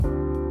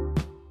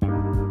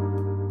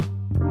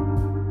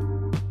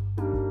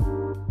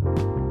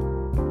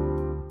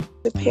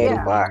Petty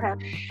Yeah, Bar.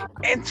 okay.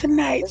 And It's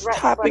tonight's right in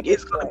front topic of is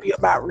his going to butt. be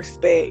about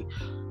respect.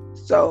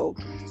 So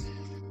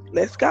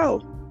let's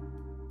go.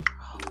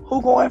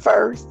 Who going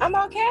first? I'm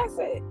on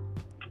Cassidy.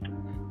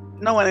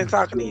 No one is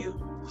talking to you.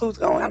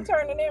 Who's I'm going?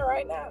 turning in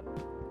right now.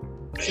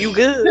 You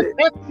good?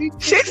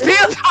 She's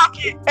still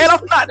talking, and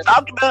I'm not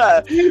talking to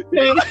her.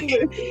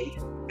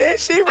 Then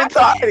she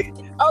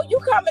retarded. Oh, you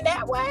coming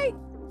that way?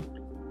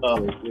 Oh,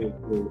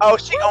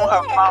 she on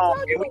her I phone.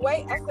 told you to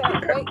wait. I said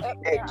wait up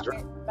there. I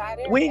meant by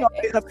there. We ain't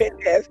gonna get her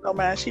petty ass no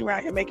man. She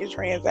right here making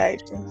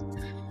transactions.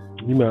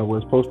 You might as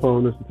well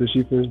postpone this until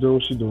she finishes doing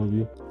what she doing.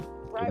 You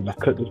Right. just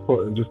cut this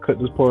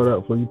part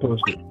out before you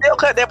post We it. can still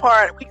cut that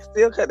part. We can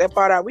still cut that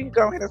part out. We can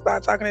go ahead and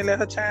start talking and let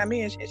her chime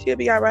in. She'll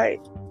be all right.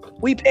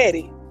 We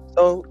petty,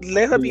 so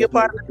let her be a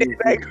part of the petty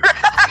background.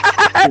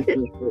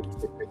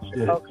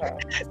 Okay.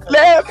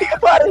 Let her be a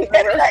part of the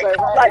petty background.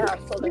 Like,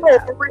 you know,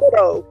 for real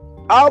though.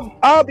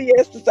 I'll be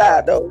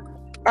aside though.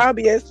 I'll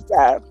be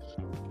aside.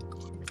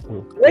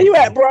 Where you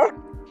at, bro?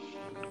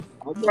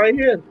 I'm right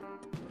here.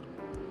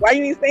 Why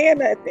you ain't saying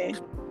nothing?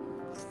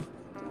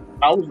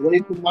 I was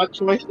waiting for my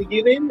choice to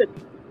get in there.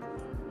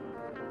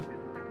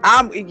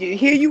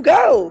 Here you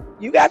go.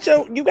 You got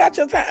your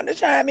time to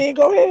chime in.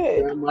 Go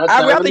ahead. Yeah, my I'd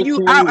time rather to you.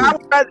 chime I in.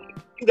 would rather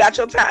you got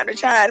your time to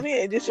chime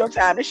in. This your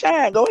time to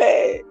shine. Go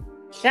ahead.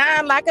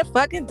 Shine like a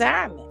fucking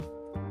diamond.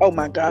 Oh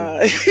my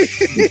God.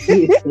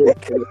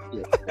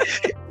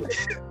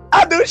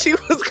 I knew she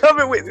was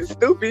coming with the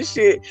stupid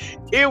shit.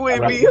 It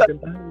would be her.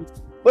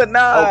 But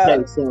nah.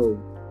 Okay, so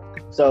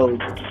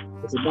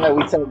tonight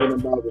we talking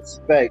about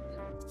respect.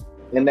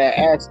 In that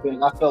aspect,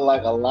 I feel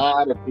like a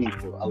lot of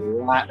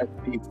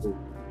people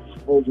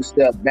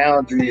overstep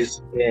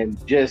boundaries and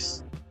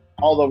just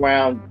all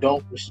around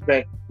don't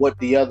respect what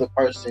the other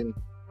person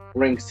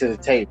brings to the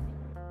table.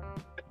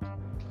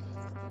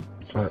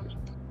 Facts.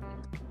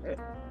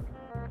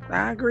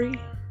 I agree.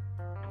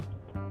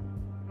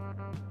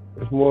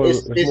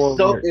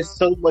 It's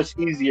so much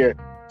easier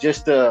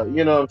just to,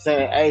 you know what I'm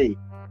saying, hey,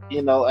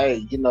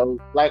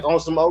 like on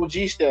some OG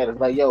status,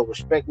 like, yo,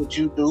 respect what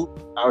you do,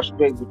 I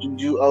respect what you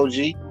do,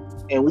 OG,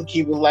 and we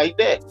keep it like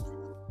that.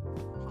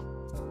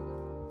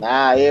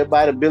 Nah,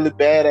 everybody Billy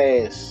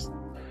Badass.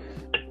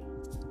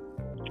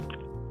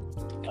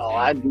 Oh,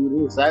 I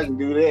do this, I can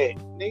do that.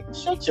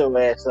 Nigga, shut your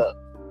ass up.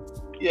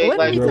 What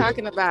are we that.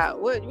 talking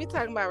about? What we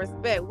talking about?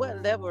 Respect?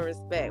 What level of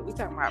respect? We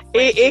talking about?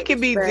 It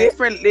can be friendship,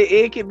 different.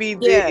 It can be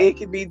Yeah. it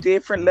can be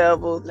different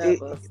levels.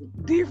 levels,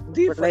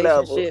 Different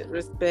levels. relationship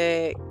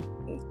respect,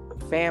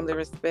 family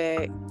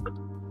respect.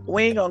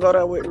 We ain't gonna go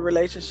there with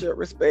relationship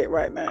respect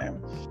right now.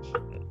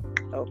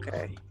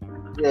 Okay.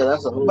 Yeah,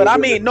 that's a whole But I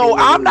mean, no,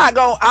 different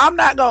I'm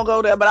not gonna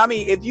go there. But I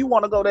mean, if you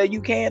want to go there,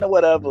 you can or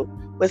whatever.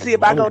 But see,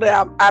 if I go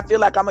there, I feel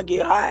like I'm gonna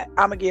get hot.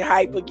 I'm gonna get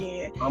hype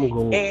again. I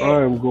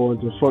am going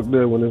to fuck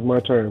that when it's my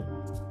turn.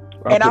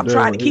 And I'm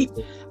trying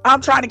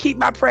to keep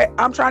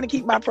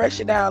my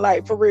pressure down,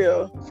 like for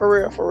real.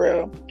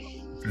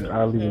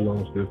 I'll leave it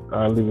alone,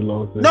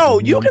 sis. No,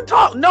 you can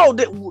talk. No,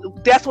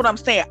 that's what I'm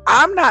saying.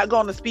 I'm not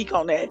gonna speak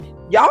on that.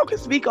 Y'all can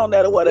speak on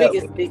that or whatever. We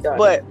can speak on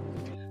But it.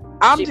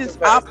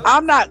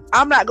 I'm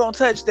not gonna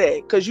touch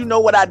that because you know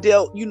what I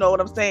dealt. You know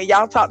what I'm saying.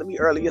 Y'all talked to me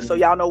earlier, so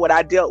y'all know what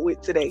I dealt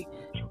with today.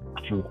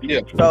 True. Yeah.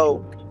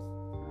 So,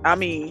 I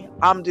mean,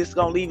 I'm just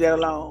gonna leave that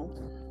alone.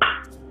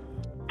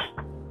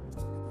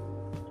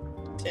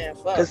 Yeah,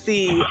 fuck. Cause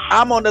see,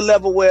 I'm on the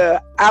level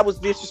where I was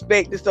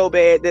disrespected so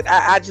bad that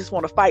I just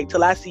want to fight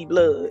till I see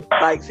blood.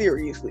 Like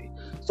seriously.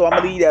 So I'm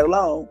gonna leave that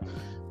alone.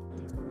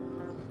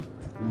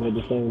 But at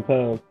the same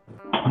time,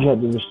 you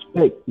have to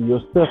respect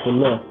yourself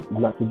enough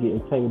not to get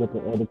entangled up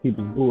in other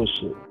people's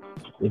bullshit.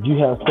 If you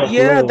have stuff,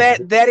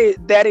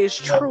 that is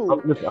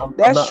true.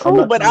 That's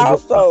true, but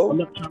also I'm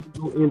not trying to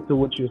go into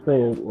what you're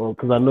saying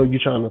because I know you're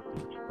trying to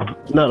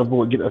not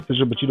avoid get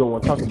official, but you don't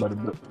want to talk about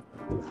it. But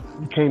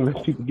you can't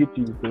let people get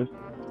to you, sis.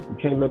 You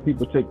can't let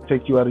people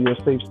take you out of your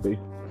safe space.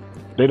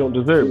 They don't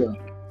deserve it.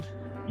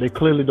 They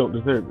clearly don't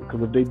deserve it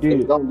because if they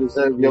did, they don't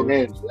deserve your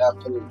energy.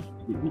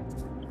 Absolutely,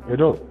 they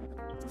don't.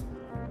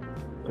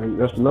 And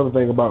that's another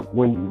thing about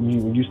when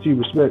you see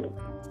respect,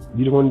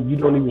 you don't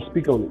even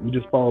speak on it. You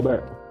just fall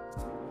back.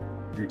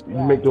 You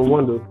make them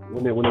wonder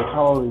when they're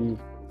calling you.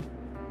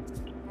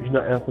 You're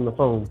not answering the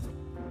phone.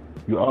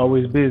 You're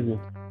always busy.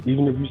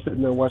 Even if you're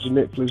sitting there watching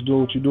Netflix,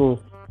 doing what you're doing,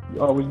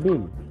 you're always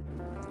busy.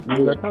 You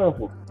ain't got time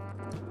for it.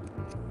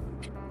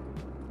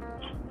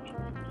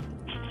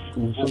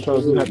 And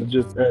sometimes we have to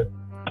just,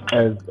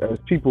 as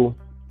people,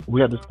 we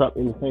have to stop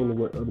entertaining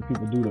what other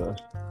people do to us.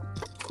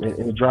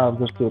 And it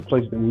drives us to a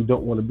place that we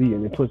don't want to be,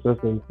 and it puts us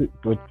in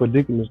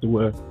predicaments to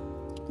where,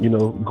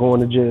 going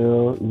to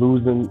jail,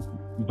 losing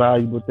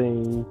valuable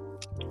things,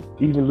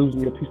 even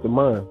losing your peace of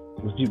mind,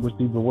 which is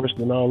even worse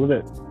than all of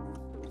that.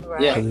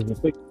 Right. Yeah. Because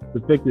it's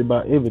affected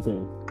by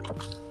everything.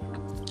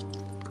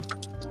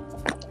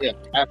 Yeah,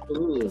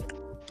 absolutely.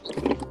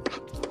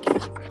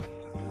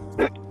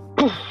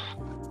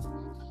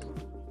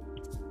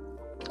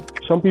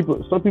 Some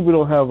people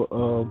don't have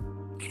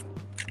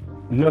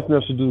nothing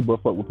else to do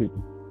but fuck with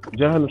people.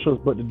 They have no choice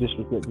but to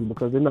disrespect people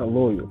because they're not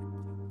loyal.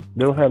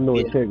 They don't have no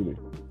integrity.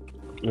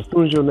 As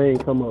soon as your name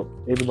come up,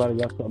 everybody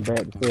got something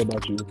bad to say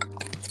about you.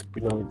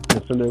 You know,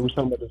 and so we were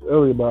talking about this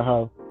earlier about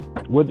how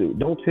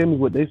don't tell me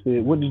what they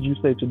said. What did you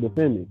say to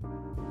defend me?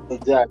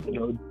 Exactly. You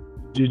know,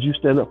 did you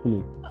stand up for me?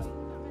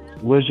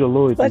 Where's your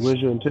loyalty? Where's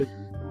your integrity?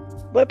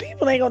 But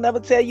people ain't gonna never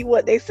tell you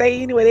what they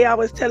say anyway. They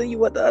always telling you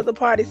what the other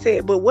party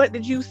said. But what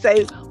did you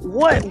say?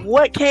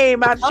 What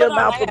came out your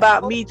mouth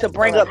about me to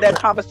bring up that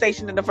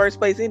conversation in the first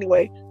place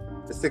anyway?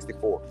 It's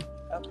 64.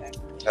 Okay.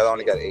 I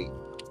only got 8.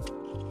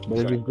 But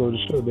it just goes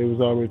to show they was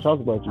already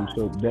talking about you.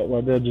 So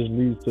that just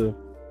leads to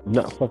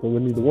not fucking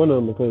with neither one of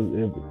them, because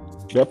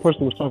if that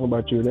person was talking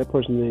about you and that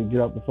person didn't get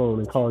off the phone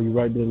and call you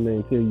right then and there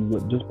and tell you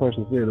what this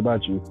person said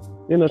about you,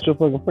 they're not your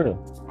fucking friend.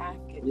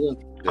 Yeah.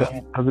 Because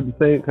at the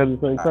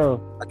same time,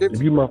 if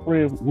you my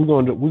friend, we're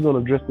gonna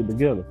address it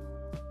together.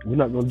 You're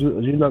not gonna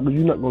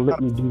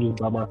let me do this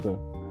by myself.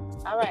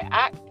 All right,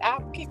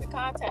 I'll keep in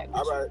contact with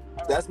All right,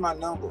 that's my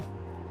number.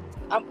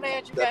 I'm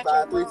glad you that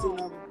got your 532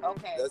 number.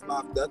 Okay.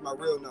 That's my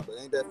real number.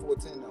 Ain't that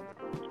 410 number?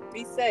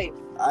 Be safe.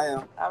 I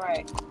am. All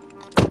right.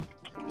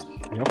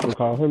 I'm gonna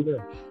call him back.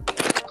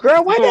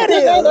 Girl, what that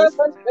is?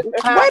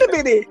 Wait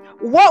a minute.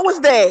 What was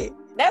that?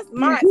 That's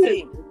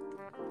Monty.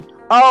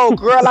 Oh,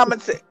 girl, I'm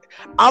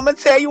gonna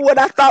tell you what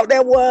I thought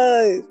that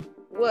was.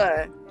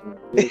 What?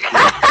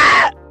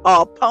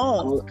 Oh,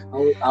 punk.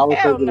 I was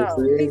Hell thinking no.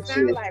 the He same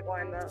sounded shit. like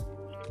one though.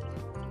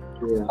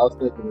 Yeah, I was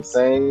thinking the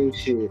same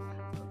shit.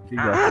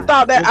 I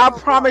thought that. I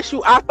promise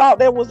you. I thought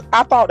that was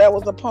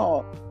a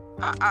punk.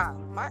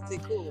 Monty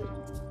cool.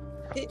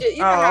 He just,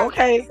 you know how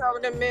okay. some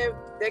of them men,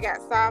 they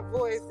got soft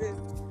voices.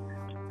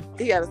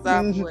 He got a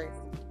soft voice.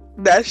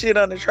 That shit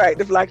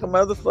unattractive like a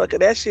motherfucker.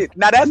 That shit.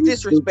 Now that's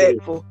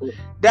disrespectful.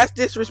 That's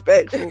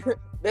disrespectful.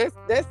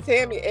 That's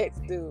Tammy ex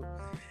dude.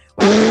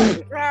 Well,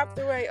 the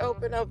drive-thru ain't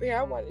open over here.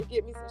 I wanted to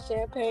get me some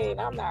champagne.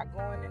 I'm not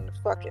going in the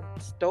fucking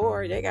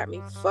store. They got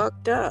me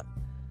fucked up.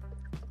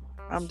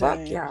 I'm Fuck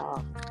done.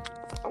 y'all.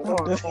 I'm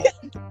going home.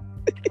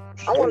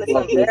 I want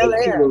to see Bel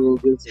Air.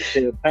 Get some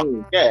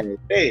champagne. God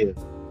damn.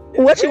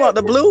 What you want?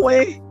 The blue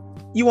one?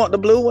 You want the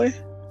blue one?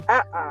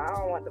 I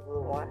don't want the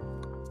blue one.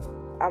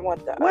 I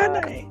want the Why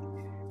not?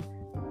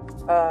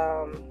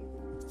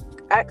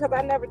 because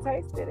I never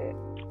tasted it.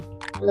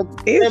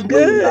 It's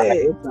good.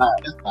 It's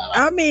not.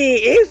 I mean,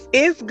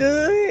 it's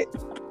good.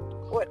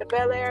 What, the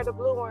Bel Air, the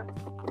blue one?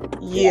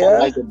 Yeah. I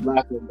like the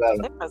black one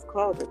better. It must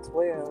close at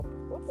 12.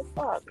 What the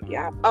fuck?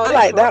 Yeah. I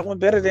like that one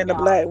better than the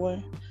black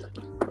one.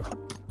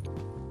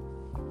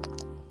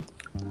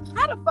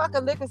 How the fuck a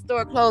liquor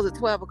store close at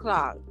 12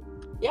 o'clock?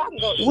 Y'all can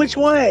go eat. Which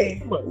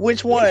one?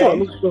 Which one?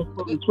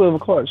 12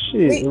 o'clock.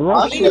 Shit.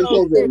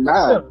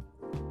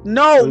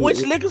 No,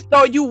 which liquor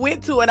store you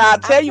went to, and I'll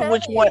tell you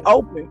which one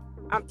open.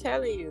 I'm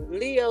telling you,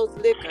 Leo's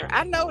Liquor.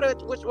 I know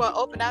which one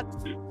open. I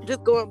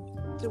just going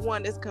to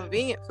one that's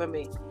convenient for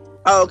me.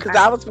 Oh, because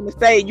I was gonna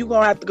say you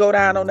gonna have to go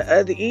down on the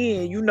other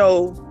end. You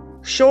know,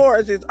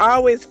 Shores is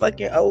always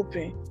fucking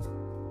open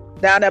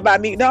down there by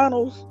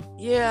McDonald's.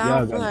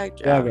 Yeah, I feel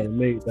like y'all got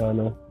made down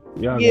there.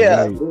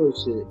 Yeah.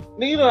 Bullshit.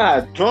 You know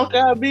how drunk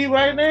I be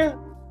right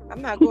now?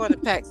 I'm not going to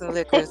Paxton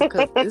Liquors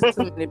because there's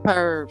too many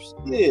pervs.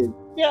 Yeah,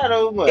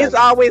 it's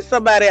always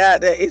somebody out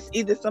there. It's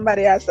either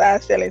somebody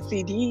outside selling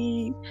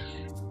CDs.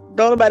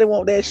 Don't nobody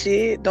want that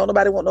shit. Don't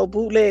nobody want no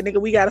bootleg, nigga.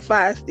 We got a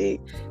fire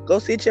stick. Go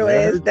sit your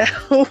ass down.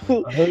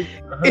 I heard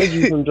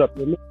you can drop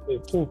your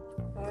mixtape too.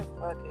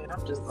 Fuck it,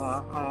 I'm just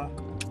going home.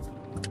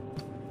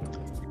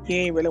 He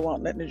ain't really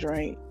want nothing to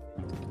drink.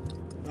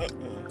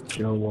 She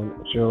don't want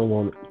it.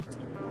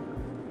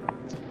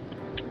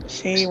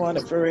 She ain't want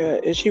it for real.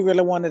 If she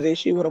really wanted it,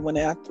 she would have went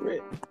after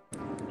it.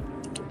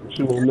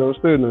 She would have never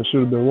said nothing.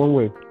 Should have been one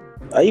way.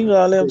 Are you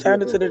gonna let him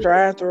turn it to the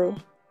drive-thru?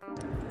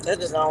 I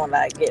just don't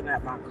like getting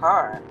out my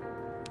car.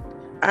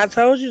 I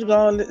told you to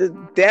go.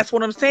 That's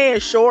what I'm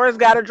saying. Shore's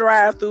got a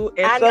drive-thru,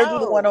 and I so know.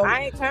 do the one on.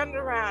 I ain't turning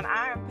around.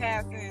 I am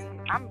passing.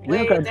 I'm You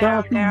way got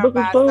down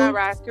by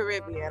Sunrise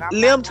Caribbean.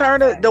 Lim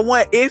Turner, the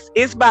one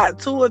it's about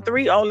 2 or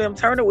 3 on Lim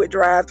Turner with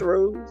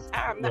drive-thrus.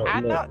 I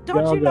know.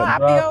 Don't you know I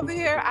be over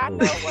here? I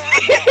know where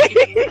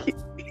I'm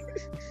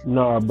at.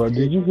 Nah, but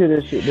did you hear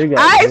that shit? They got.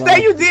 I ain't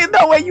say you didn't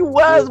know where you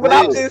was, but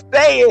I'm just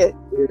saying.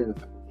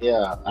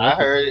 Yeah, I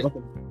heard it.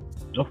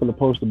 I'm finna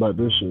post about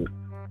this shit.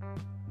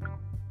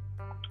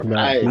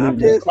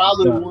 That's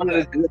probably one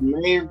of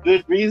the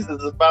good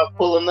reasons about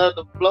pulling up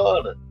to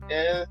Florida.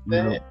 Yeah,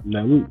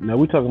 now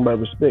we talking about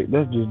respect.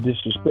 That's just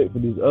disrespect for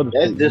these other.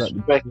 That's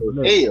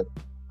disrespectful as hell.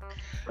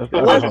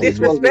 What's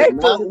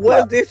disrespectful?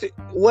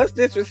 What's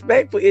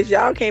disrespectful is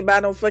y'all can't buy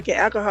no fucking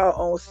alcohol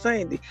on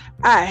Sunday.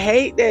 I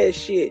hate that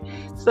shit.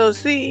 So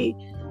see,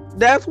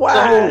 that's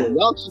why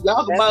y'all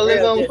can buy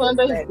liquor on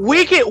Sunday.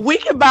 We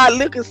can buy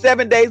liquor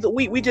 7 days a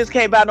week. We just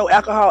can't buy no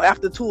alcohol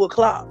after 2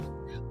 o'clock.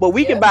 But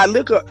we can buy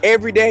liquor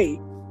every day.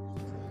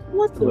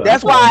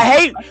 That's why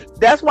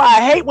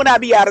I hate when I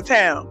be out of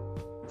town.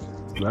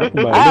 I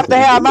have to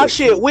have my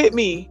shit with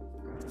me.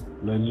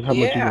 Now, just how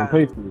much you gonna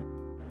pay for it?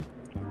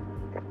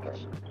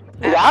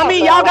 I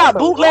mean, y'all got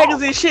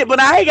bootleggers and shit, but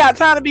I ain't got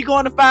time to be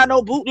going to find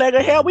no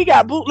bootlegger. Hell, we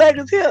got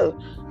bootleggers here.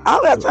 I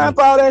don't got time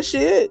for all that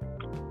shit.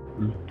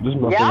 This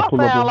motherfucker Y'all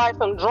pull up sound in- like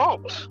some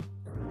drunks.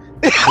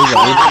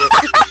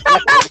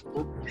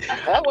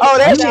 Oh,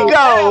 there she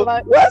go.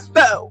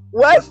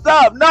 What's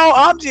up? No,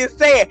 I'm just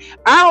saying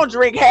I don't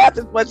drink half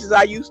as much as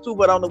I used to,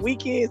 but on the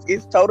weekends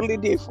it's totally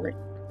different.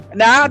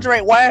 Now I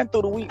drink wine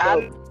through the week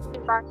though.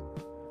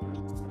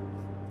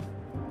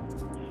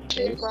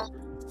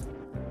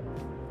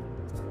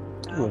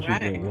 Well, she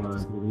drink wine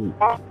for the week.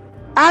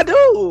 I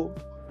do.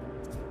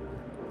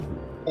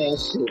 Man,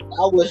 shit.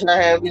 I wish I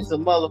had me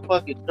some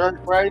motherfucking drink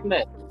right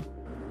now.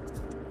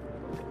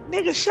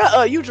 Nigga, shut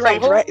up. You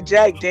drink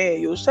Jack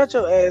Daniels. Shut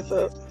your ass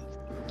up.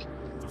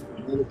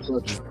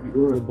 Motherfucking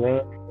Good,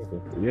 bro.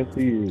 Yes,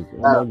 he is. Oh,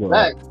 my Matter God. of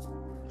fact,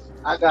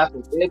 I got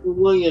some Evan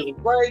Williams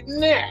right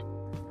now.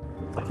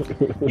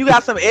 You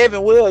got some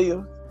Evan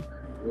Williams.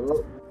 Yup.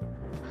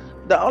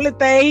 The only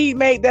thing he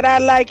make that I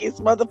like is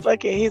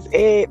motherfucking his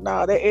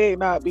eggnog. That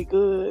eggnog be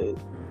good.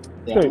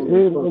 Hey,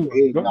 oh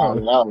my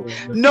God.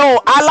 No,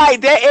 I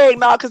like that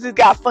eggnog because it's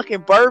got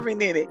fucking bourbon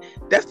in it.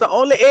 That's the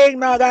only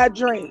eggnog I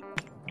drink.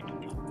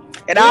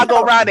 And I'll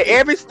go around to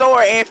every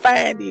store and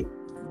find it.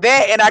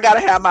 That and I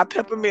gotta have my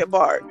peppermint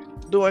bark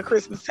during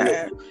Christmas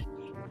time.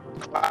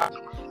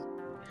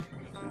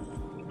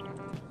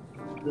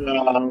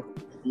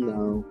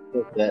 No,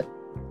 fuck that.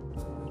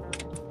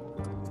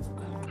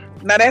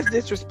 Now that's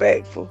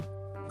disrespectful.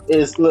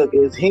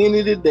 It's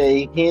Henny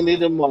today, Henny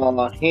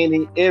tomorrow,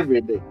 Henny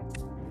every day.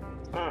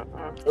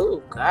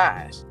 Oh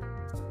gosh.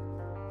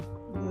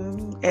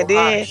 And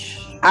then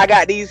I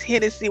got these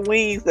Hennessy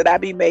wings that I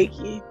be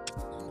making.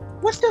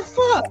 What the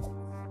fuck?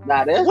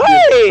 Nah, that's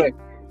Wait.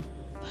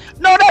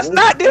 No, that's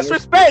not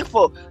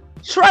disrespectful.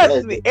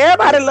 Trust me.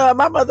 Everybody love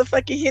my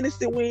motherfucking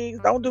Hennessy wings.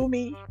 Don't do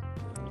me.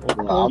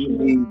 I'm gonna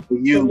need for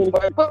you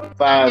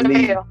 5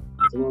 million.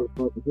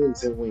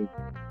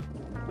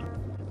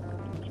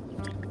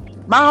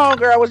 My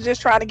homegirl was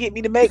just trying to get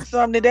me to make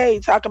some today,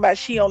 talking about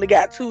she only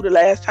got 2 the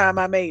last time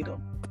I made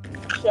them.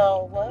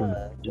 So what?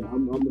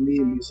 I'm gonna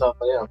need me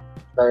something else.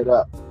 Straight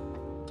up.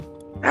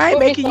 I ain't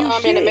making you in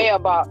the shit.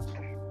 mailbox.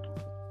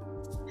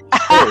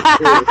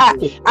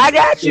 I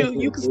got you.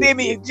 You can send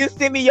me. Just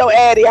send me your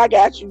addy. I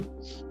got you.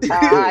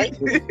 Alright.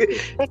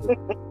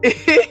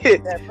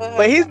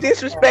 But his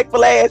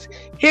disrespectful ass,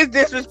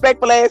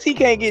 he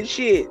can't get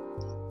shit.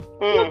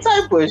 What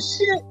type of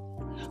shit?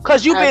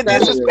 Cause you've been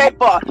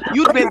disrespectful.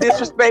 You've been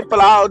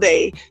disrespectful all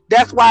day.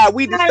 That's why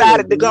we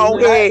decided to go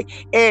ahead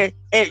and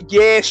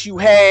yes, you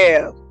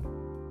have.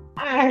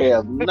 I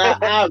have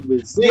not. I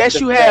resent Yes, the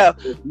you fact have.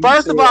 that you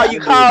First of said all, I you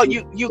called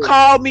didn't you do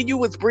called me. You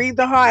was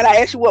breathing hard. I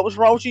asked you what was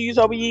wrong with you. You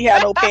told me you ain't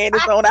had no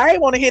panties on. I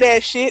ain't want to hear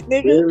that shit,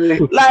 nigga. Really?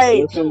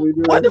 Like, That's what we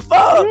do. what the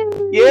fuck?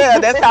 Yeah,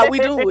 that's how we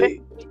do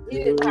it.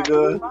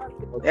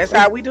 That's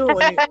how we doing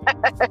it.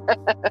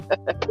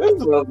 This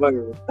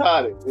motherfucker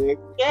retarded, man.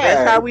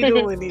 That's how we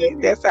doing it.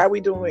 That's how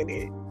we doing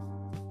it.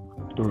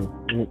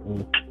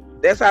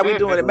 That's how we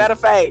doing it. Matter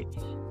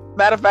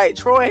of fact,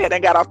 Troy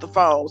hadn't got off the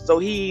phone, so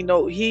he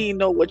know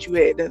what you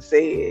had done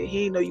said.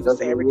 He know you was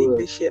saying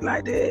ridiculous shit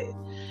like that.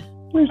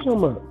 What you talking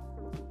about?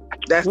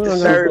 That's the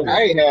service.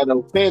 I ain't had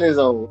no panties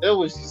on. That's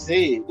what she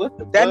said. What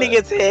the That fuck?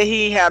 nigga said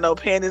he ain't had no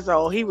panties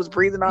on. He was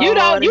breathing all You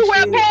hard don't. You and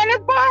wear shit. panties,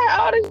 boy?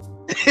 All this.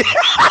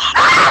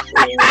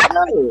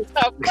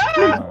 Oh,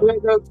 God.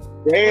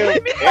 Damn.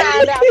 Let me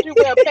find out you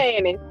wear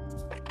panties.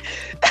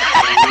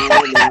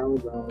 No.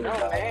 Oh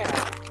man.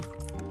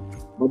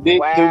 My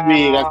dick too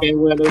big. I can't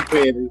wear no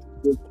panties.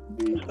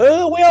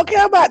 We don't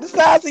care about the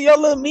size of your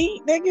little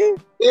meat, nigga.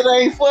 It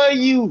ain't for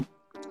you.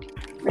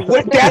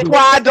 That's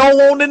why I don't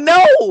want to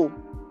know.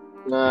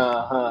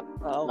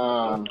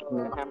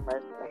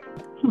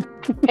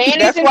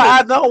 That's why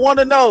I don't want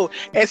to know.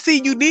 And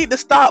see, you need to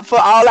stop for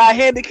all our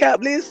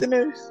handicapped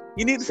listeners.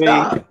 You need to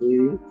stop.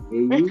 Here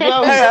you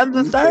go. Hey, I'm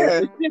just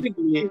saying.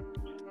 Specifically.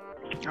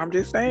 I'm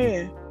just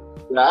saying.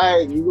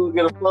 Alright, you gonna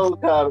get a phone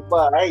call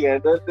tomorrow. I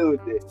ain't got nothing to do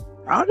with it.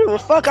 I don't give a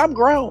fuck. I'm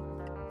grown.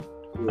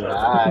 Yeah,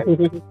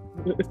 alright.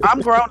 I'm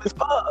grown as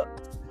fuck.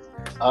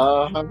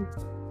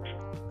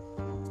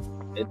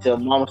 Until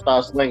mama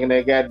starts swinging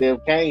that goddamn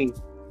cane.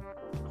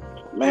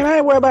 Man, I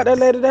ain't worried about that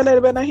lady. That lady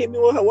better not hit me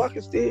with her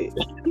walking stick.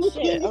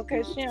 Shit,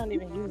 okay, she don't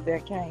even use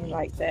that cane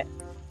like that.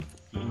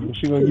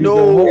 She gonna use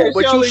No, that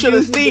but you should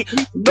have seen.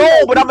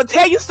 No, but I'm gonna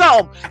tell you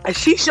something. And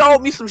she showed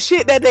me some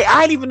shit that day.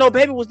 I didn't even know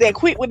baby was that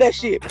quick with that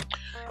shit.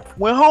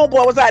 When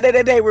homeboy was out there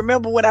that day,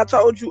 remember when I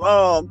told you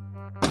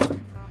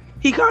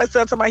he called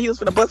himself talking about he was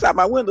finna bust out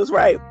my windows,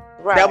 right?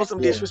 Right. That was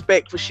some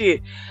disrespectful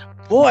shit.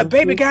 Boy,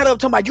 baby got up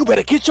talking about you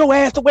better get your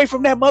ass away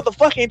from that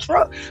motherfucking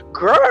truck.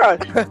 Girl,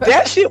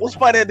 that shit was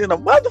funnier than a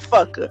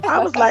motherfucker. I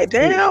was like,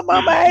 damn,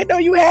 mama, I didn't know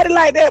you had it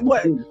like that,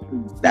 boy.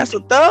 That's a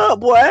thug,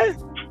 boy.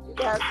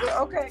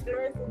 Okay,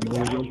 girl.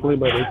 Don't play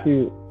by that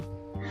kid.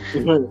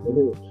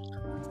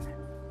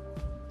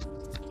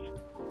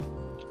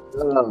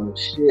 Oh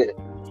shit.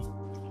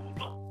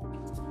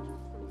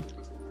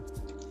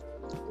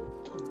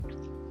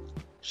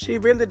 She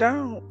really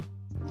don't.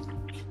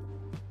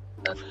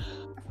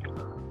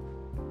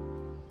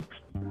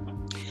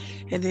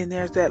 And then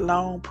there's that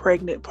long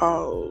pregnant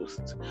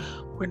pause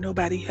where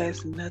nobody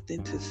has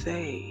nothing to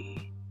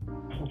say.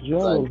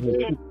 Yo,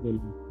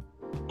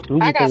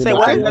 I got say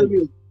Why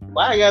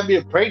what? I gotta be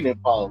a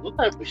pregnant pause? What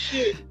type of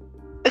shit?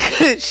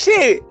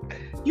 Shit.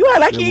 You act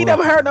like you ain't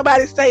never heard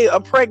nobody say a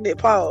pregnant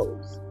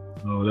pause.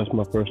 Oh, that's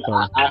my first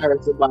time. I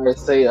heard somebody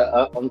say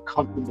a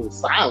uncomfortable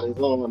silence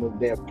on a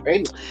damn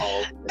pregnant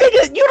pause.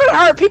 Nigga, you done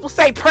heard people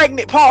say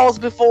pregnant pause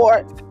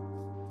before.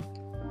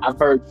 I've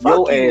heard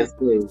Fuck your you. ass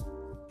say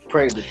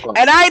pregnant pause.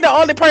 And I ain't the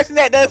only person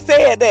that done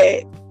said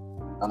that.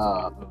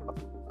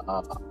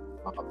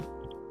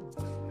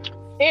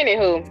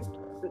 Anywho,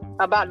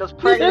 about those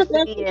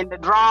pregnancy and the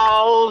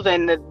draws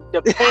and the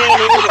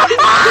panties.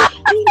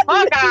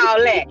 Fuck all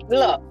that.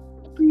 Look,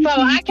 so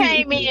I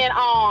came in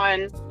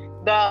on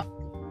the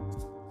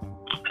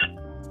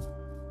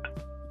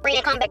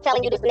friend come back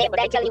telling you this and that, but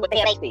they telling you what the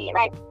hell they said,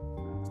 right?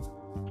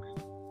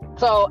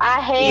 So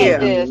I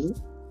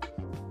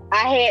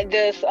had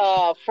this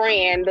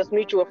friend, this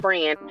mutual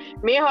friend.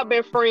 Me and her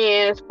been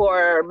friends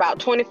for about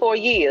 24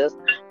 years,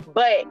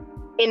 but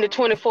in the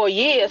 24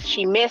 years,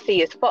 she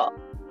messy as fuck.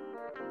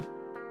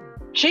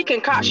 She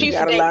can she used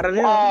to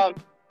date,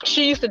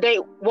 she used to date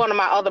one of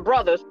my other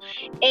brothers,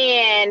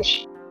 and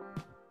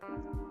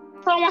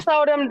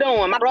so them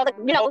doing. My brother,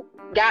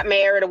 got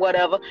married or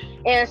whatever,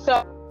 and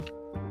so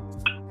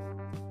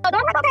they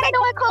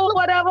doing cool or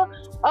whatever.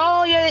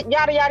 Oh yeah,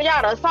 yada yada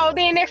yada. So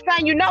then next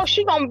thing you know,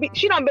 she done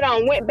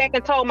went back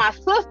and told my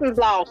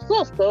sister-in-law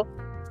sister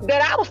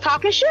that I was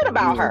talking shit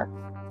about her.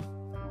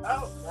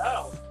 Oh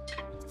no.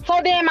 So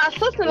then my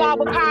sister-in-law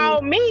would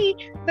call me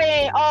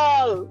saying,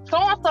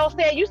 so-and-so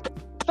said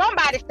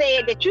somebody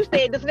said that you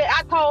said this.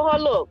 I told her,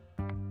 look,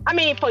 I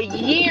mean, for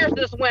years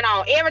this went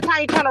on. Every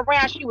time you turn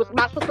around, she was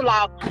my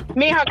sister-in-law.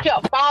 Me and her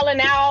kept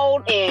falling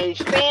out and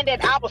saying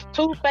that I was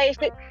two-faced.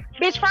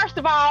 Bitch, first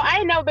of all, I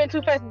ain't never been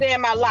two-faced a day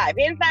in my life.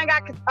 Anything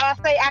I can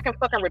say, I can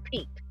fucking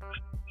repeat.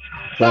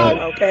 So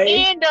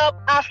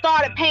I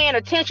started paying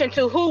attention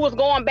to who was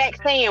going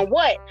back saying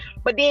what,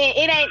 but then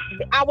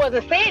I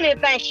wasn't saying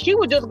anything. She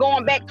was just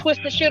going back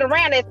twisting shit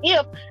around as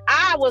if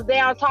I was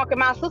down talking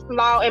my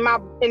sister-in-law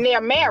in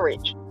their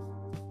marriage.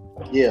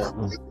 Yeah.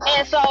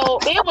 And so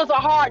it was a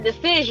hard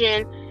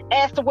decision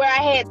as to where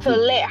I had to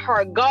let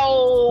her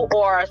go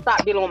or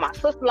stop dealing with my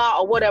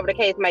sister-in-law or whatever the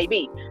case may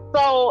be.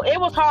 So it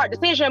was a hard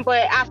decision,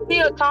 but I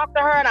still talk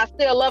to her and I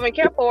still love and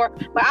care for her,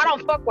 but I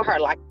don't fuck with her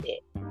like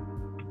that.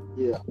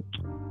 Yeah.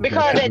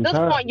 Because at this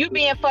point, you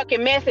being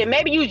fucking messy.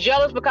 Maybe you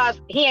jealous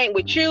because he ain't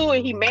with you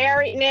and he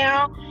married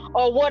now,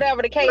 or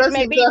whatever the case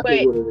may be.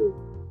 But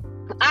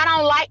I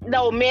don't like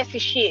no messy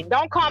shit.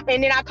 Don't come.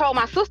 And then I told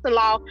my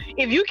sister-in-law,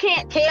 if you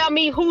can't tell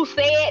me who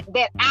said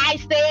that I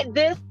said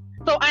this,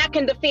 so I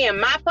can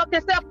defend my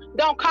fucking self,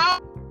 don't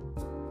call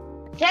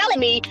telling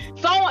me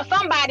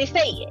somebody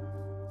said.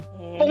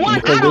 For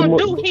one, I don't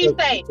do he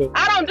say.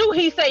 I don't do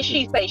he say,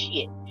 she say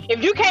shit.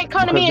 If you can't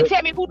come to me and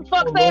tell me who the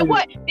fuck said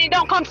what, then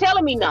don't come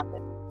telling me nothing.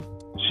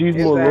 She's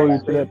more loyal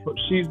to that.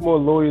 She's more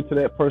loyal to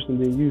that person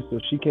than you, so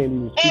she can't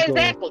even speak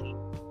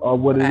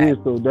on what it is.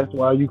 So that's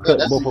why you cut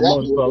both of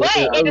them. But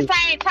at the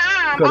same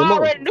time, I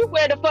already knew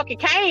where the fuck it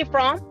came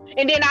from,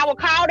 and then I would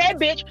call that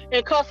bitch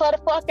and cuss her the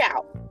fuck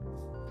out.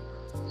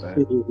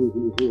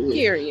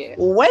 Period.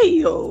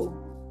 Well.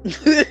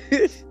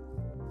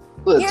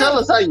 Look, tell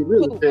us how you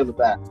really feel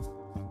about it.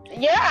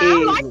 Yeah, I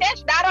don't like that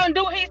shit. I don't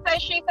do he say,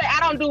 she say. I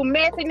don't do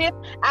messiness.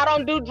 I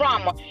don't do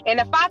drama. And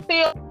if I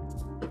feel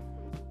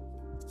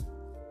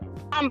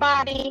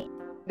somebody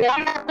that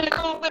I'm not really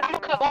cool with, I'm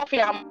gonna cut off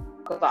y'all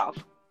off.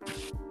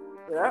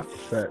 Yeah.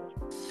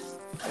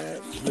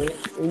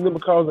 And then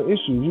causing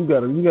issues. You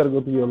gotta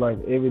go through your life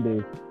every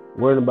day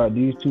worrying about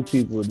these two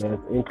people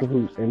that's in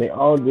cahoots, and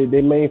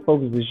their main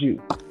focus is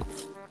you.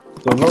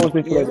 So as long as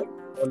they feel like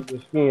under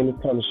their skin, this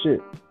kind of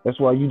shit. That's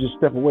why you just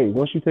step away.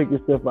 Once you take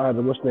yourself out of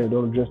the what's name,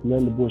 don't address none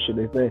of the bullshit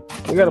they say.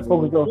 They gotta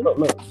focus on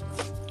something else.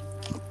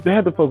 They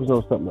have to focus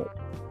on something else.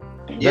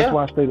 That's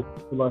why I stay to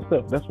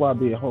myself. That's why I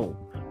be at home.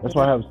 That's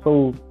why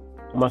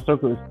my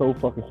circle is so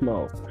fucking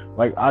small.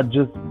 Like I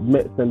just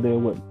met Sunday,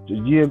 a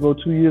year ago,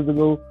 2 years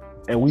ago,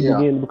 and we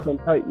began to become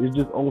tight. It's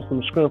just on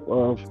some strength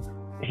of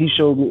he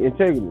showed me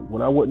integrity.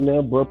 When I wasn't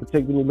there, bro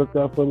protected me, looked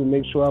out for me,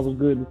 make sure I was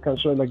good. This kind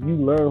of shit. Like you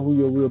learn who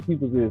your real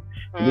people is,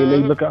 and then they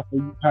look out for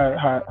you.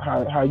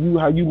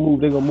 How you move,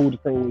 they gonna move the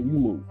same way you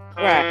move.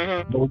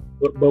 Right.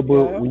 But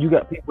when you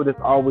got people that's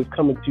always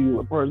coming to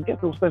you, bro,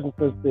 guess what such and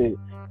such said.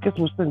 Guess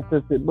what such and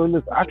such said. But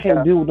listen, I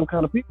can't deal with them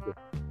kind of people.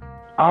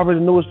 I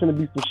already know it's gonna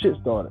be some shit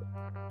started.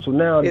 So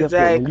now when you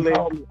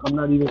call me, I'm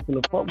not even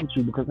gonna fuck with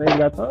you because I ain't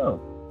got time.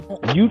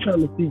 You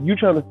trying to see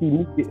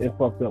me getting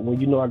fucked up when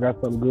you know I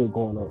got something good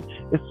going on.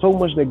 It's so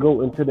much that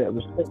go into that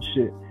respect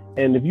shit.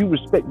 And if you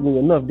respect me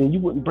enough, then you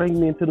wouldn't bring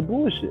me into the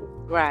bullshit.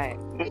 Right.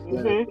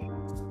 Mm-hmm.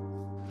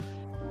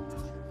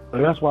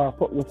 And that's why I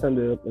fuck with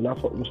Sunday up and I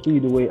fuck with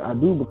Steve the way I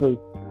do, because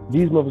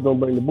these motherfuckers don't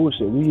bring the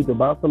bullshit. We either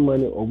about some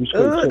money or we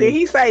straight. Did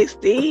he say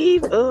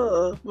Steve?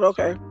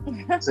 Okay.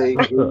 See,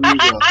 that's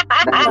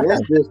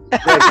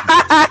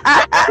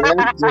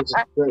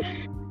disrespectful.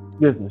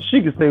 Listen,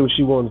 she can say what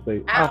she want to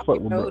say. I I fuck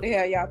don't with know her. who the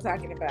hell y'all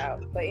talking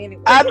about. But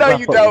anyway. I know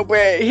you don't,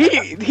 but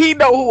he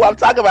know who I'm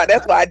talking about.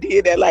 That's why I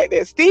did that like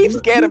that. Steve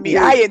scared of me.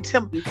 I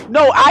intimidate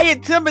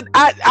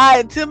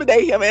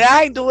him, and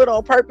I ain't do it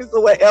on purpose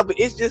or whatever.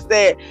 It's just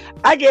that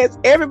I guess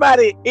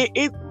everybody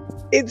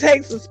it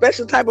takes a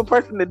special type of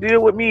person to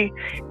deal with me.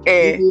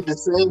 And you did the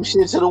same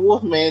shit to the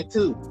Wolfman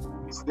too.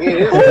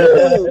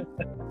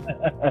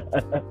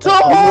 To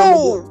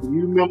who?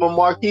 You remember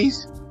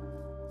Marquise?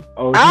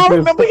 Oh, I don't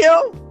remember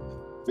him.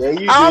 Yeah,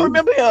 you I don't do.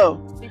 remember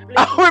him.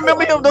 I don't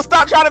remember him. Don't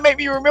stop trying to make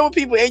me remember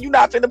people, and you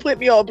not finna put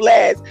me on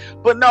blast.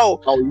 But no,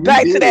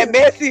 back to that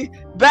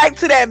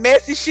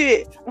messy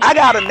shit. I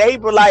got a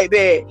neighbor like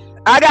that.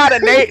 I got a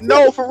neighbor.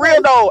 No, for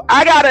real though.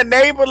 I got a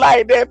neighbor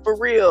like that for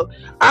real.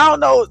 I don't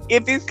know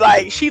if it's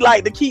like she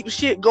like to keep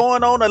shit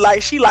going on, or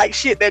like she like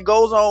shit that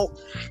goes on.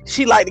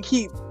 She like to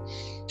keep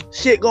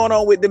shit going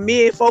on with the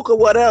men folk or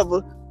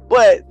whatever.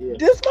 But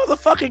this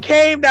motherfucker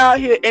came down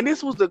here, and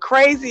this was the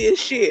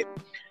craziest shit.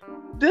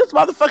 This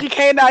motherfucker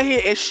came down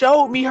here and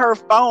showed me her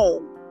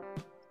phone,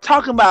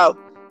 talking about,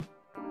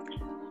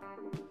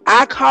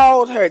 I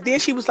called her. Then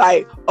she was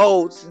like,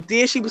 oh,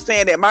 then she was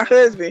saying that my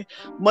husband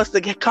must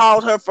have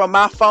called her from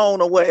my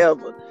phone or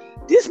whatever.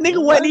 This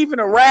nigga wasn't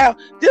even around.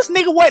 This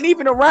nigga wasn't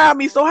even around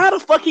me. So how the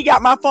fuck he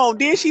got my phone?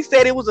 Then she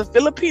said it was a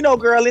Filipino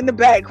girl in the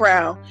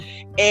background,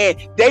 and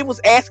they was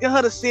asking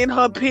her to send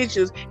her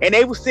pictures, and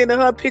they was sending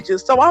her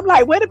pictures. So I'm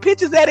like, where the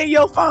pictures at in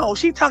your phone?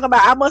 She talking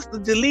about I must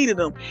have deleted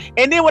them.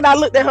 And then when I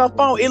looked at her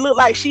phone, it looked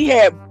like she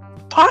had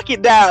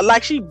pocket dialed,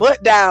 like she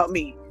butt dialed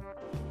me.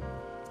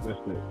 That's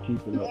it.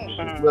 Keeping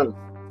up. Look,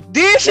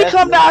 Then she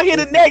come down here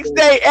the next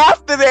day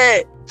after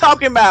that,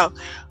 talking about,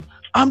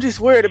 I'm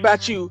just worried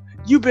about you.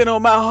 You been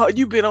on my heart.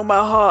 You been on my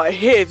heart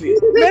heavy.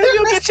 Man,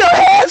 you get your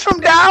ass from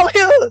down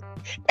here.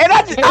 And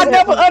I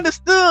never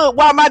understood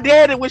why my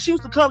daddy, when she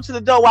used to come to the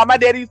door, why my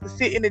daddy used to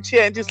sit in the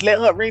chair and just let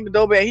her ring the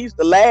doorbell. And he used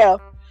to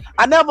laugh.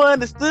 I never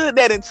understood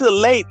that until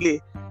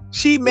lately.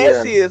 She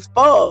messy as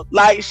fuck.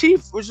 Like she,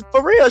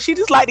 for real, she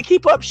just like to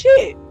keep up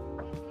shit.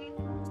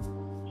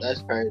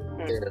 that's crazy.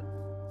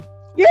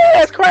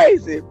 Yeah, it's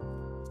crazy.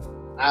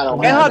 I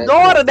don't. And her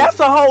daughter, that's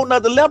a whole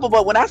nother level.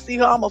 But when I see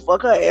her, I'ma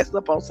fuck her ass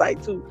up on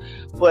sight too.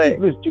 But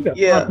Listen, you got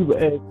people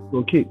ass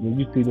gonna kick when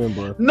you see them,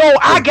 bro. no,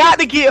 I got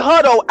to get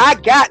her though. I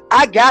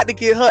got to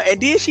get her. And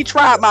then she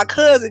tried my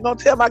cousin. Gonna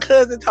tell my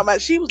cousin, talking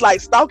about she was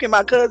like stalking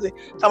my cousin,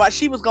 talking about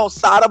she was gonna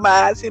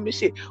sodomize him and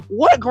shit.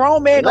 What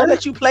grown man gonna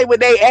let you play with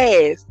their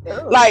ass?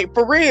 Like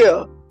for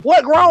real?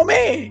 What grown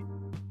man?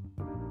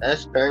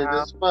 That's crazy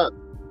as fuck.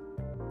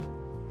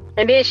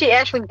 And then she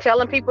actually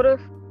telling people this?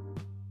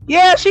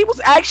 Yeah, she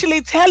was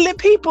actually telling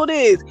people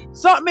this.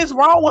 Something is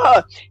wrong with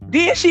her.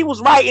 Then she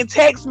was writing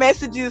text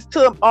messages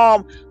to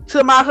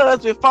my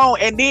husband's phone,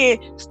 and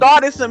then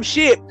started some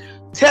shit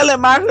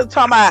telling my husband,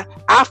 talking about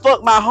I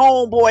fucked my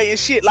homeboy and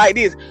shit like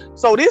this.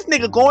 So this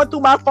nigga going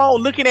through my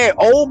phone looking at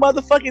old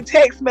motherfucking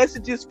text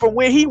messages from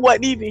when he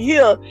wasn't even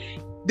here.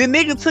 The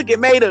nigga took it,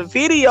 made a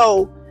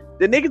video.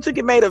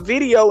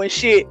 And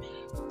shit,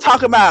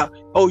 talking about,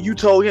 oh, you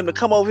told him to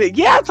come over here.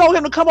 Yeah, I told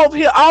him to come over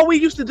here. All we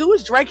used to do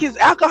is drink his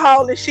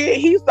alcohol and shit.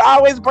 He used to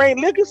always bring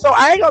liquor, so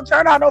I ain't gonna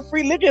turn out no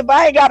free liquor if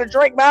I ain't gotta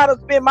drink mine or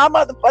spend my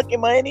motherfucking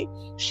money.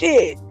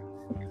 Shit.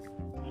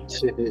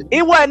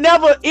 It wasn't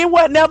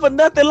never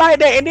nothing like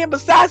that. And then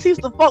besides, he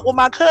used to fuck with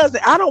my cousin.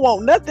 I don't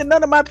want nothing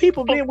none of my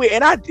people been with,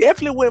 and I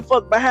definitely wouldn't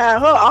fuck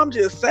behind her. I'm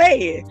just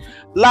saying,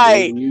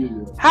 like,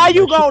 how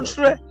you gonna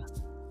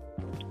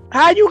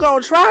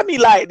try me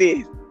like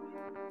this?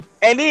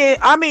 And then,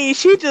 I mean,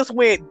 she just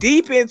went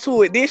deep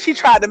into it. Then she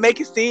tried to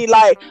make it seem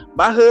like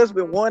my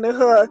husband wanted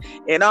her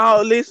and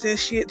all this and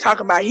shit,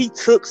 talking about he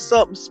took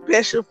something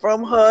special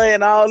from her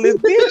and all this.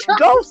 Bitch,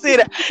 go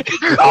sit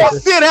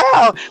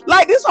down.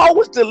 Like, this hoe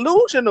was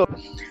delusional.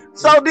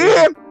 So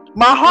then,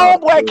 my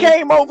homeboy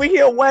came over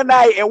here one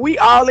night and we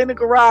all in the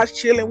garage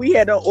chilling. We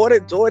had to order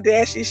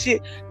DoorDash and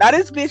shit. Now,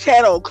 this bitch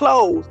had on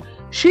clothes.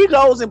 She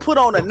goes and put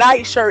on a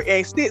nightshirt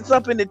and sits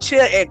up in the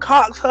chair and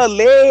cocks her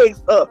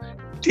legs up.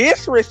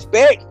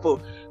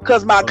 Disrespectful,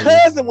 because my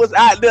cousin was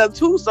out there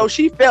too, so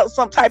she felt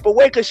some type of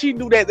way because she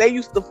knew that they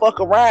used to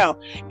fuck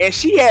around, and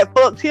she had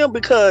fucked him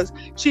because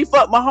she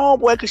fucked my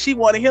homeboy because she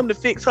wanted him to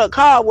fix her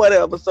car,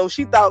 whatever. So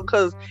she thought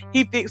because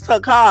he fixed her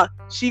car,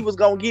 she was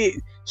gonna get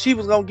it. She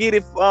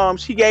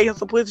gave him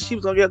some pussy, she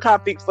was gonna get a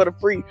car fixed for the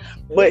free,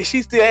 but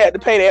she still had to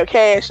pay that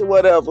cash or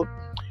whatever.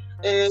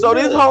 So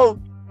this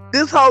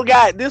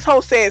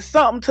whole said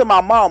something to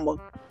my mama.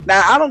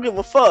 Now I don't give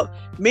a fuck.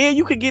 Me and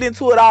you could get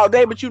into it all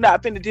day, but you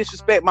not finna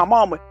disrespect my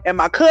mama. And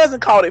my cousin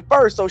called it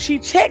first, so she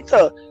checked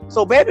her.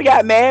 So baby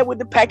got mad with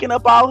the packing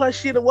up all her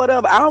shit or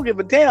whatever. I don't give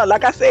a damn.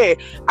 Like I said,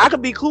 I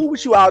could be cool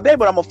with you all day,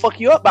 but I'm gonna fuck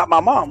you up about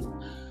my mama.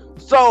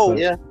 So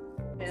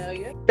Hell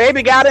yeah.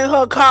 Baby got in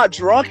her car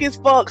drunk as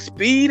fuck,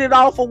 speeded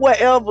off or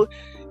whatever.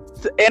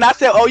 And I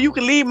said, oh, you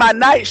can leave my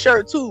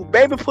nightshirt too.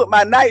 Baby put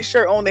my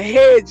nightshirt on the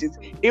hedges.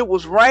 It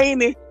was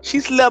raining. She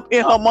slept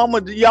in her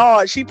mama's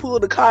yard. She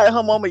pulled the car in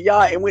her mama's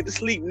yard and went to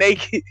sleep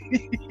naked.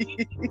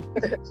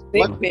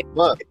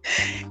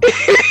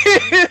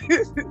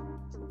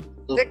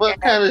 The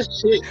fuck kind of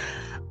shit?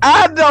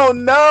 I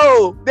don't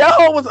know. That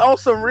hoe was on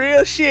some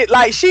real shit.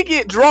 Like, she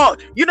get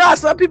drunk. You know how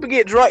some people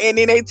get drunk and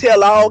then they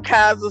tell all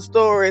kinds of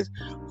stories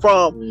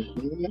from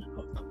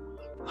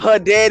her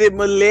daddy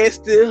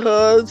molested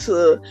her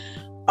to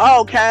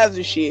all kinds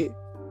of shit.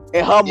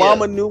 And her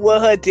mama knew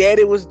what her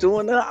daddy was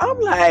doing to her. I'm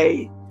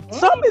like,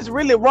 something's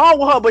really wrong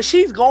with her, but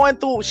she's going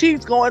through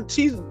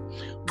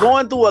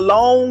a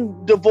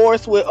long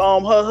divorce with her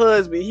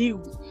husband. He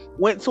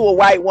went to a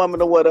white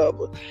woman or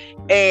whatever.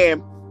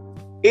 And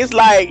it's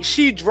like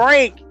she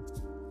drank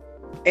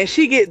and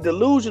she get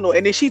delusional,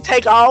 and then she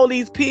take all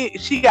these pills.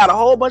 She got a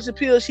whole bunch of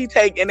pills she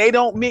take, and they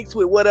don't mix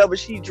with whatever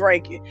she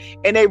drinking.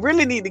 And they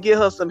really need to get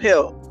her some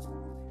help.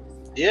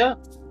 Yeah,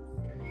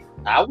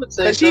 I would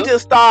say she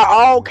just start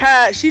all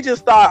kinds. She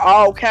just start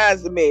all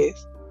kinds of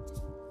mess.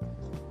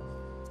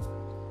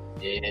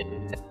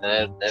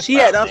 Yeah, she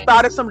had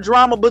started some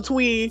drama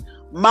between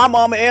my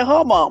mama and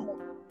her mama.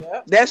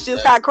 Yep. That's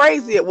just how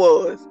crazy it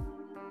was.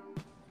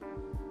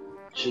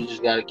 She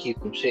just got to keep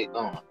some shit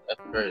going.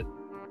 That's crazy.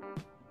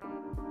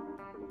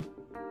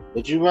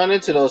 But you run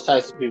into those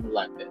types of people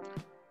like that.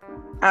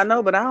 I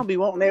know, but I don't be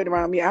wanting that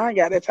around me. I ain't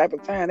got that type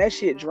of time. That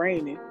shit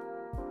draining.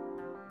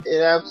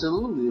 It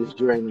absolutely is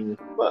draining as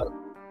fuck.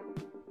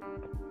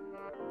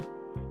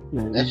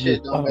 Man, that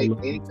shit don't make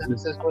any kind of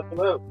sense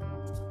whatsoever.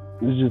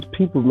 It's just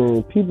people,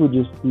 man. People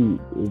just see,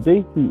 if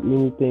they see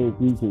anything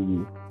reaching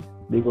you,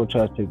 they gonna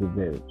try to take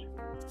advantage.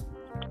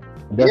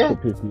 That's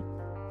what pisses me.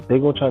 They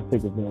gonna try to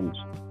take advantage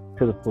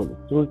to the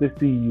fullest. As soon as they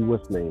see you,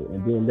 what's name,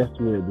 and then that's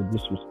where the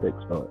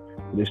disrespect starts.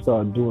 They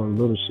start doing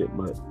little shit.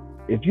 But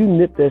if you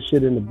nip that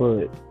shit in the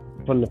bud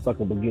from the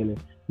fucking beginning,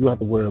 you don't have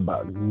to worry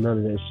about none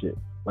of that shit.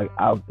 Like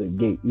out the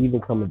gate, even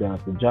coming down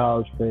to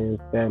jobs,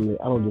 friends, family.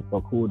 I don't give a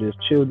fuck who it is,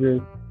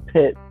 children,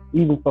 pets,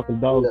 even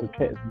fucking dogs and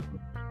cats.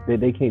 That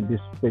they can't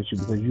disrespect you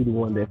because you the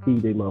one that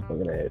feed their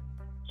motherfucking ass.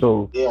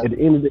 So at the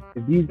end of the day,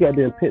 if these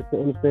goddamn pets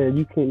don't understand,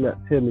 you cannot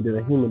tell me that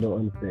a human don't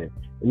understand.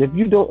 And if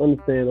you don't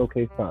understand,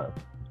 okay, fine.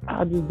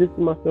 I'll just distance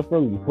myself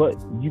from you. But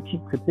you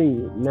keep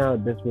continuing, now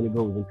that's when it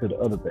goes into the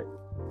other thing.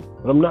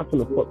 But I'm not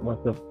gonna fuck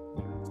myself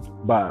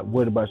by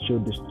worried about your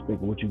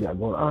disrespect and what you got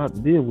going. I'll have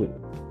to deal with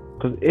it.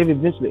 Because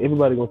eventually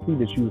everybody gonna see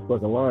that you was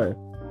fucking lying.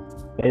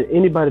 And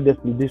anybody that's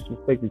been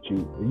disrespected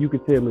you, and you can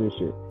tell me this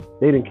shit,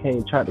 they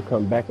done tried to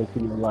come back into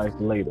your life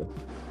later.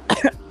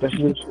 That's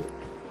your shit.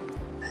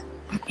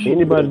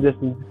 Anybody that's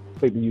been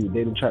disrespected you,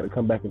 they done tried to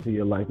come back into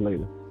your life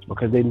later.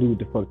 Because they knew what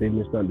the fuck they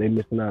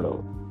missing out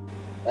on.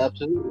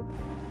 Absolutely.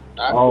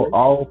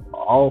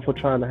 All for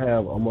trying to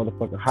have a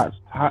motherfucking hot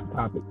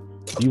topic.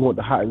 You want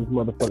the hottest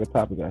motherfucking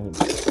topic out here.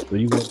 So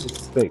you want to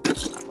disrespect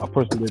a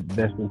person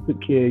that's been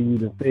took care of you,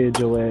 that fed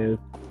your ass,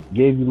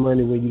 gave you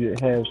money when you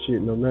didn't have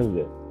shit, no none of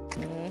that.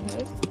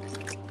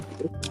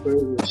 It's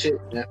crazy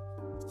shit, man.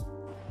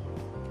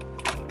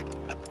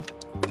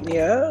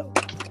 Yeah.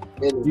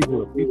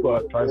 People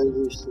are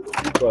trifling.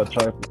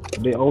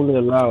 They only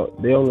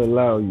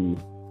allow you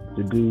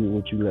to do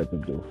what you let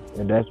them do,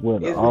 and that's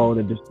where all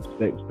the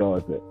disrespect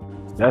starts at.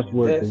 That's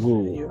what the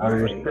rule.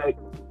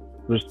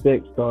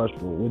 Respect starts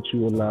from what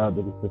you allow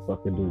them to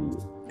fucking do.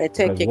 They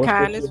take your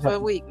kindness for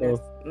weakness.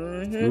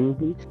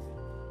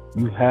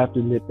 You have to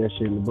nip that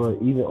shit in the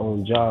bud, even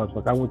on jobs.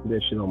 Like I went through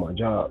that shit on my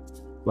job.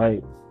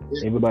 Like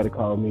everybody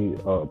called me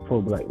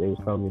pro-black. They was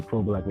calling me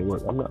pro-black at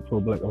work. I'm not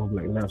pro-black. I'm a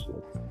black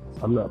nationalist.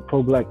 I'm not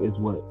pro-black. Is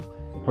what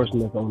the person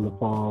that's on the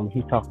farm.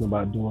 He's talking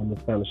about doing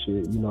this kind of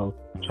shit. You know,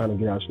 trying to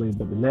get out of slavery.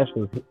 But the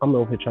nationalists, I'm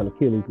over here trying to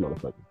kill these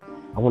motherfuckers.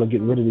 I want to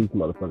get rid of these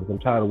motherfuckers. I'm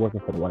tired of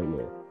working for the white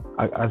man.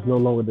 I no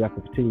longer that I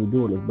can continue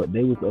doing this. But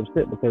they was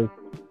upset because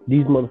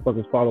these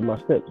motherfuckers follow my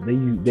steps. They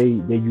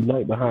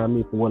unite behind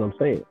me for what I'm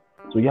saying.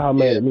 So y'all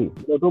mad at me.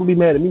 No, don't be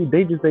mad at me.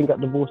 They just ain't got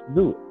the voice to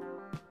do it.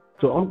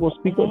 So I'm gonna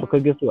speak up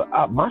because guess what?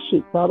 My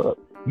shit's out up.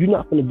 You're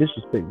not gonna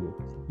disrespect me.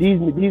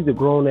 These are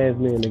grown ass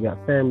men. They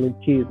got family,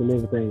 kids, and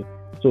everything.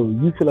 So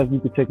you feel like you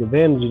could take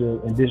advantage of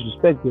them and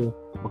disrespect them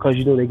because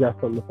you know they got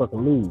something to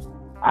fucking lose.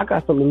 I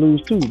got something to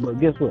lose too, but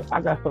guess what? I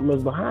got something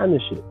else behind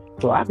this shit.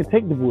 So I can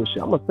take the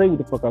bullshit. I'm gonna say what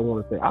the fuck I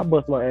want to say. I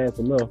bust my ass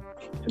enough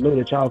to know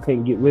that y'all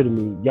can't get rid of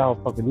me. Y'all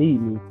fucking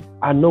need me.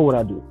 I know what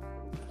I do.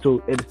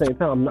 So at the same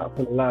time, I'm not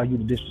gonna allow you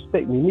to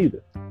disrespect me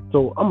neither.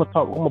 So I'm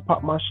gonna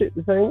pop my shit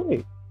the same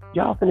way.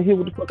 Y'all finna hear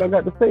what the fuck I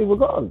got to say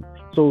regardless.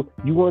 So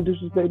you wanna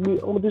disrespect me,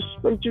 I'm gonna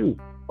disrespect you.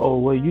 Oh,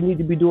 well, you need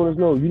to be doing this.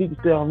 No, you need to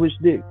stay on Rich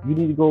Dick. You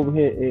need to go over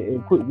here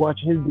and quit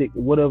watching his dick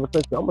or whatever.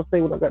 I'm gonna say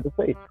what I got to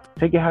say.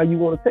 Take it how you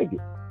wanna take it.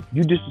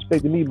 You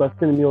disrespected me by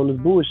sending me on this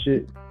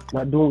bullshit,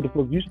 not doing what the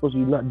fuck you supposed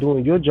to be, not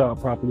doing your job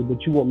properly,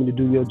 but you want me to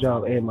do your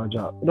job and my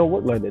job. It don't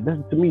work like that. That's,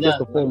 to me, that's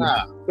a form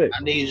of respect.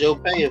 I need your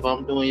pay if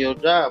I'm doing your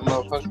job,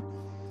 motherfucker.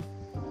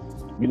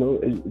 You know,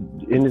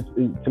 and it's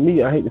to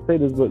me, I hate to say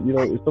this, but you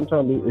know,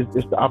 sometimes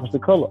it's the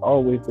opposite color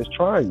always that's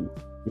trying you.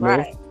 You know,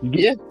 Right. you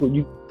get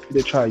people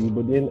they try you,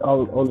 but then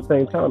on the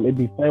same time, it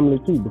be family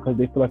too because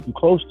they feel like you're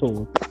close to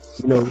them.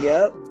 You know.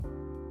 Yep.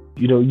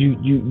 You know,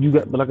 you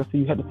got, but like I said,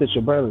 you had to set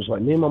your boundaries.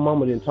 Like me and my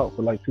mama didn't talk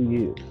for like 2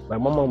 years. Like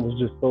my mom was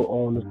just so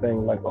on this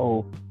thing, like,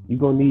 oh, you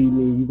gonna need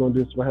me, you gonna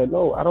do this for her.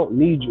 No, I don't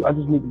need you. I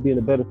just need to be in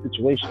a better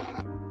situation.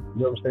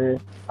 You know what I'm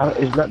saying?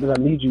 It's not that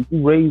I need you.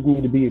 You raised me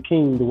to be a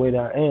king the way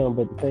that I am,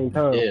 but at the same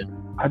time,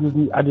 I just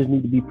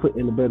need to be put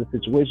in a better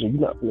situation.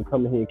 You're not gonna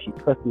come in here and keep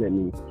cussing at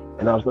me.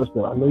 And I was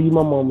listening. I know you,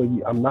 my mama.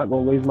 I'm not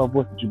gonna raise my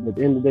voice at you, but at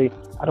the end of the day,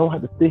 I don't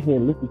have to sit here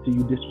and listen to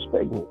you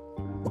disrespect me,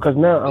 because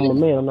now I'm a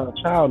man. I'm not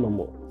a child no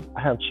more. I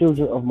have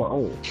children of my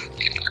own.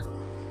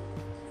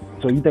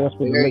 So you think I'm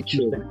supposed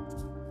to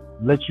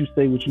let you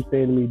say what you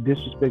say to me,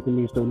 disrespecting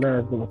me, so now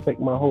it's gonna affect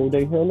my whole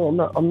day? Hell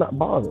no, I'm not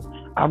bothered.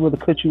 I'd rather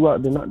cut you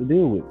out than not to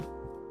deal with it.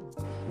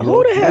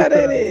 Who the hell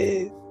that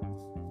is?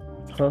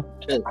 Huh?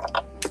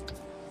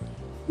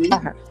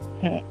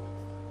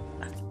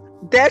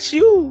 That's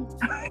you.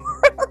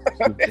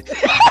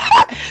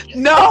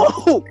 No.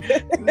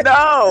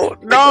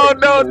 Don't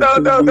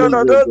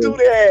do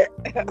that.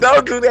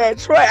 Don't do that.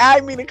 Troy, I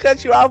didn't mean to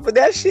cut you off for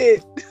that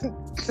shit.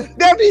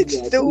 That bitch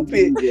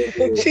stupid.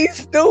 She's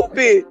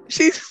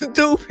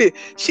stupid.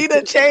 She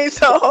done changed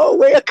her whole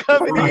way of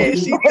coming in.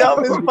 She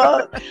dumb as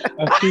fuck.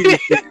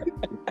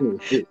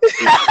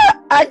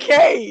 I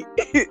can't.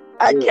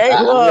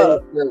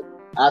 Look.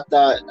 I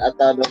thought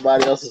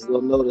nobody else was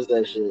gonna notice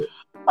that shit.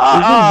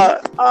 I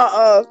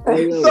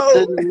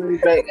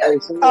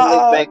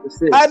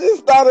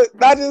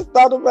just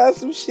thought about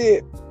some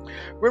shit.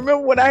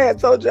 Remember when I had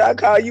told you I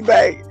call you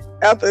back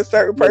after a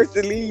certain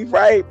person leave,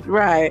 right?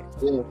 Right.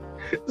 Yeah.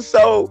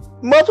 So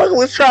motherfucker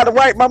was trying to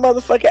wipe my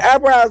motherfucking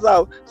eyebrows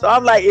off. So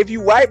I'm like, if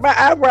you wipe my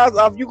eyebrows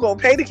off, you gonna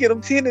pay to get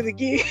them tinted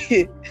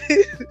again.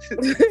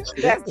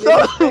 That's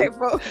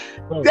disrespectful.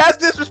 That's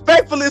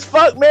disrespectful as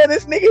fuck, man.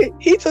 This nigga,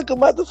 he took a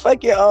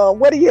motherfucking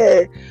what he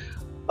had?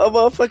 A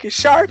motherfucking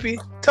Sharpie.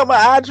 Tell my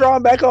eye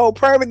drawing back on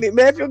permanent,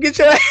 man. If you get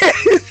your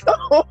ass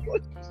on.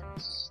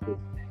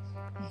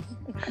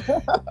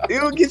 You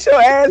don't get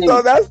your ass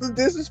on. That's some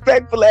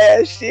disrespectful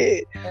ass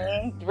shit.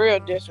 Real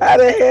disrespectful. How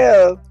the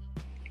hell?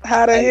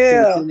 I'm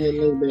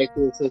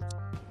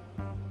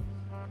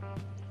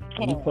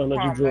gonna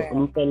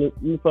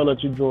find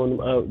out you drawing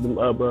them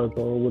eyebrows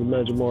on with a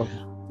magic marker.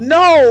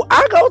 No,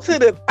 I go to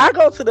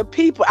the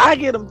people. I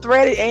get them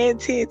threaded and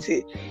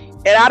tinted,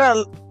 and I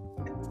don't,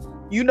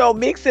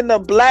 mixing the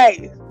black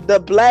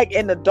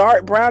and the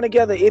dark brown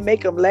together. It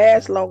make them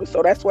last longer.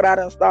 So that's what I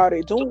done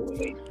started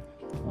doing.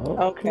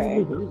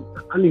 Okay.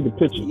 I need a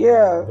picture.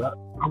 Yeah.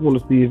 I want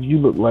to see if you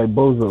look like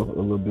Bozo a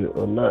little bit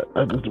or not.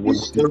 I just want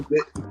to see.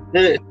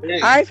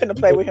 I ain't finna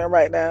play with him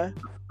right now.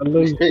 I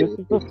love you.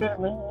 It's okay,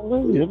 man. I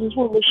love you. I just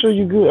want to make sure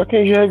you're good. I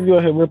can't have you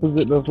out here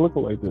representing us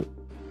looking like that.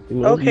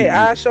 Okay,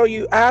 I'll show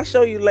you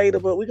later,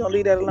 but we're gonna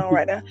leave that alone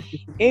right now.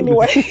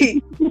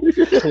 Anyway,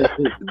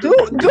 do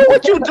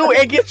what you do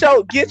and get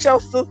your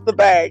sister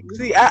back.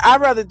 See, I'd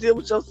rather deal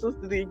with your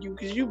sister than you,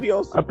 because you be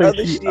on some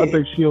other shit. I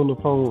think she on the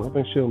phone.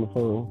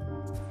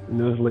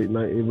 It's late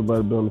night.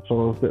 Everybody be on the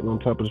phone, sitting on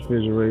top of the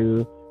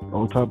refrigerator,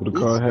 on top of the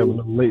car, having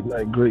them late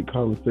night great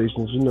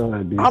conversations. You know how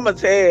it is. I'ma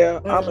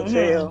tell.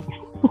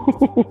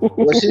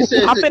 Well, she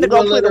said I'm finna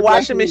go put the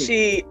washing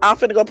machine. I'm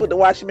finna go put the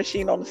washing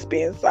machine on the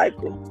spin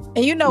cycle.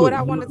 And you know what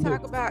I want to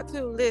talk about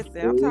too?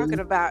 Listen, I'm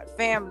talking about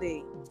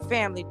family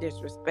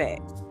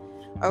disrespect.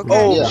 Okay.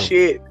 Oh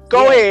shit.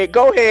 Go ahead.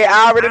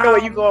 I already know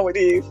where you're going with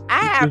this.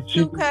 I have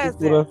two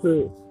cousins.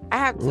 I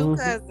have two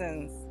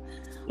cousins.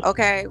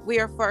 Okay, we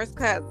are first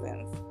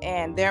cousins,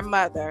 and their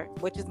mother,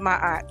 which is my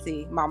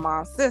auntie, my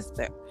mom's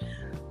sister.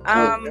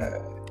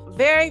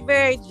 Very,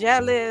 very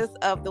jealous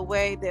of the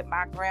way that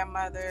my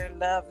grandmother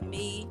loved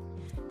me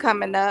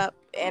coming up,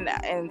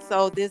 and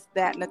so this,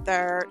 that, and the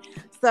third.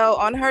 So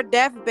on her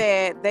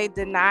deathbed, they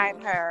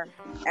denied her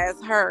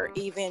as her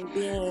even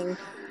being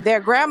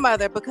their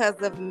grandmother because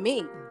of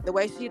me, the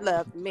way she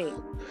loved me.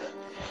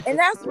 And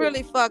that's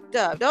really fucked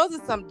up. Those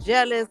are some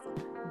jealous,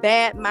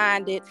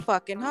 bad-minded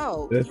fucking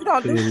hoes. You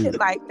don't do shit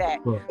like that.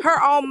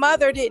 Her own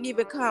mother didn't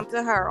even come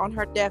to her on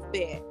her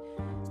deathbed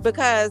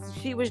because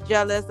she was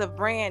jealous of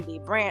Brandy.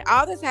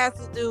 All this has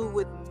to do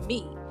with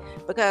me,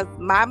 because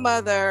my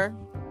mother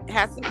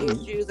has some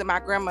issues and my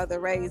grandmother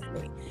raised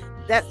me.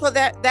 That's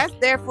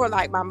therefore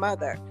like my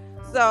mother.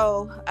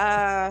 So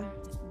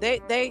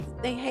they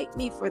hate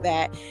me for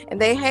that,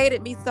 and they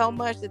hated me so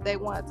much that they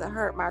wanted to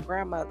hurt my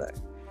grandmother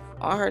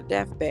on her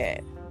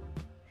deathbed.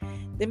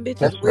 Them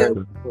bitches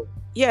will.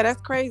 Yeah,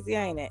 that's crazy,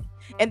 ain't it?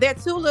 And they're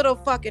two little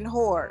fucking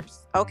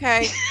whores,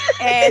 okay?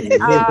 And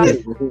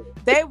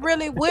they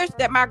really wish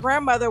that my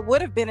grandmother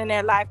would have been in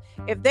their life.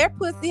 If their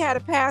pussy had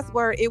a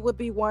password, it would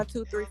be 1,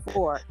 2, 3,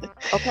 4.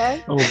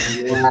 Okay?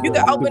 You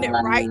can open it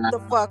right the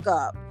fuck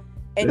up.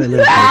 And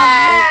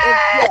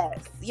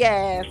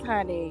yes,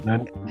 honey.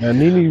 Now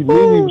Nene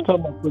was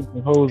talking about putting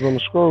the hoes on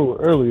the scroll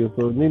earlier,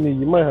 so Nene,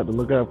 you might have to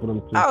look out for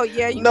them too. Oh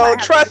yeah, no,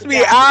 trust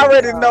me, I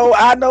already know.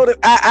 I know that.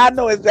 I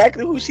know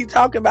exactly who she's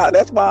talking about.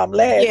 That's why I'm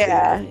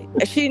laughing.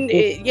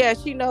 Yeah,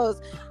 she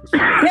knows.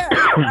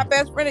 My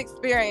best friend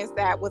experienced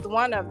that with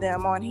one of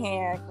them on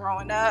hand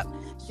growing up.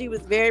 She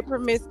was very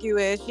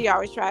promiscuous. She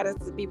always tried us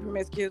to be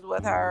promiscuous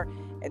with her.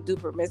 and do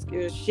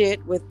promiscuous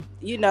shit with,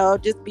 you know,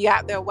 just be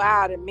out there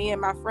wild. And me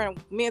and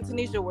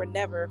Tanisha were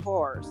never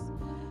whores.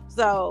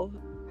 So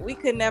we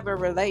could never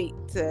relate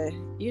to,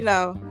 you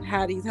know,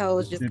 how these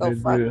hoes just go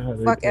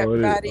fuck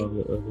everybody.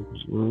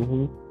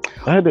 Mm-hmm.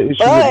 I had the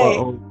issue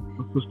with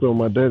my sister on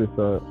my daddy's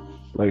side.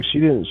 Like she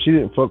didn't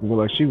fuck with me.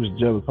 Like she was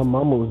jealous. Her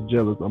mama was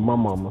jealous of my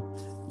mama.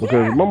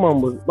 Because my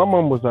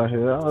mom was out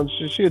here.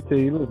 She'll tell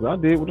you, listen, I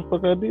did what the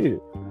fuck I did.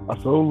 I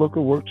sold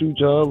liquor, worked 2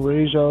 jobs,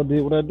 raised y'all,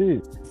 did what I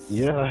did.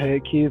 Yeah, I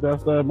had kids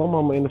outside. My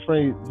mama ain't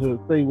afraid to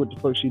say what the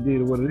fuck she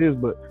did or what it is.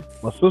 But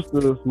my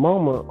sister's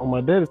mama on my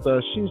daddy's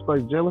side, she's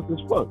like jealous as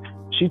fuck.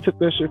 She took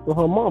that shit from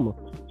her mama.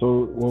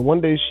 So when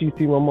one day she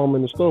see my mama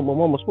in the store, my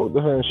mama spoke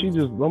to her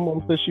and my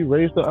mama said she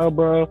raised her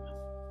eyebrow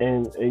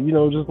and you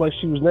know, just like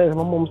she was nasty.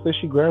 My mama said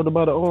she grabbed her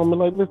by the arm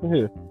and like, listen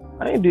here,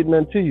 I ain't did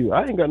nothing to you.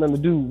 I ain't got nothing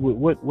to do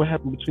with what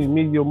happened between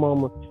me, your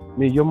mama,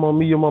 and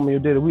your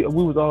daddy. We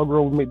was all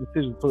grown, we make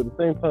decisions. So at the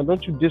same time,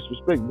 don't you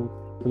disrespect them.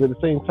 Because at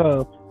the same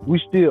time, we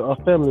still are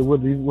family,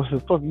 whether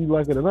the fuck you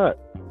like it or not.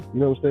 You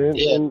know what I'm saying?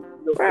 Yeah. And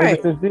you know,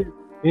 ever since then,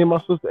 me and my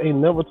sister ain't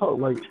never talked.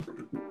 Like,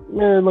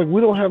 man, like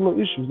we don't have no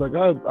issues. Like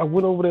I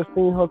went over there,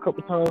 seen her a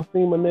couple times,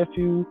 seen my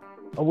nephew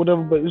or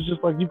whatever, but it's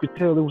just like you could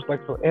tell there was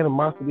like some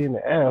animosity in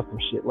the air or some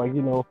shit. Like,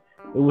 you know,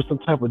 it was some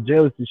type of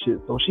jealousy shit.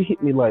 So she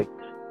hit me like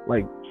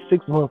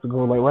 6 months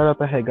ago, like right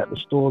after I had got the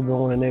store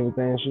going and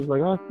everything. She was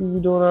like, I see you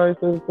doing all right,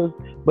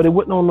 but it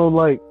wasn't on no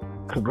like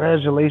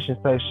congratulations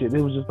type shit.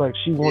 It was just like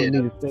she wanted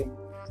me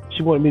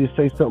to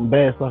say something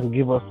bad so I can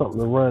give her something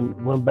to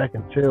run back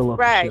and tell her.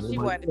 Right, she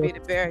wanted to be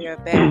the bearer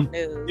of bad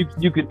news.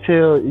 You could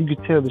tell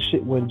the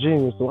shit wasn't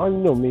genuine. So you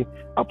know me,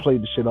 I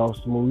played the shit off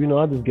smooth. You know,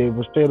 I just gave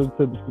her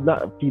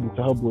not feeding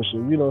to her bullshit.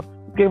 You know,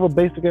 gave her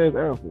basic ass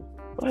answers.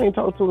 But I ain't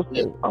talking to her.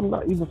 Yeah. I'm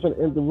not even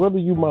finna enter whether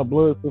you my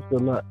blood sister or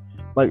not.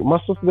 Like my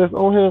sister that's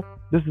on here,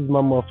 this is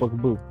my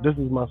motherfucking boo. This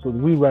is my sister.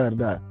 We ride or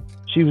die.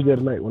 She was there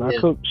tonight. When I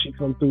cook, she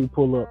come through,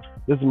 pull up.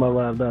 This is my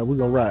ride or die. We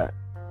gonna ride.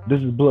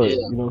 This is blood. Yeah.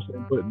 You know what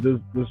I'm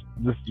saying?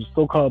 But this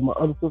so-called my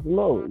other sister,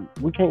 no,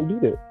 we can't do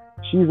that.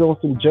 She's on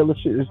some jealous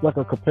shit. It's like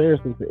a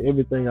comparison to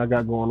everything I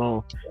got going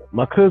on.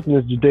 My cousin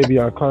is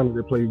Jadeveon Clowney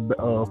that plays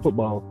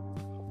football.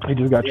 He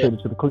just got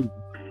traded to the Cleveland.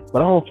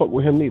 But I don't fuck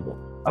with him neither.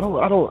 I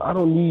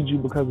don't need you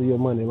because of your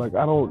money. Like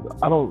I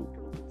don't.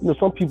 You know,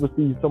 some people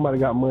see somebody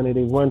got money,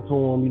 they run to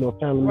them. You know,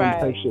 family member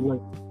type shit. Like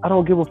I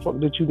don't give a fuck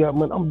that you got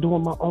money. I'm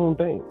doing my own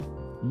thing.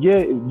 Yeah,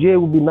 it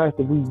would be nice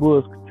if we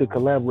was to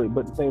collaborate,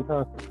 but at the same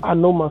time, I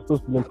know my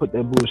sister done put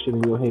that bullshit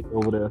in your head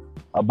over there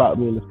about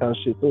me and this kind of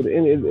shit. So at the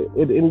end of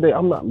the day,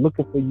 I'm not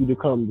looking for you to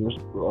come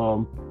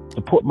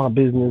support my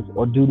business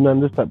or do none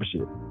of this type of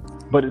shit.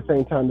 But at the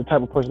same time, the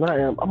type of person I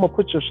am, I'm gonna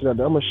put your shit out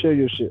there. I'm gonna share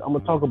your shit. I'm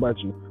gonna talk about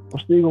you. I'm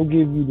still gonna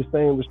give you the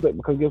same respect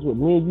because guess what?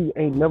 Me and you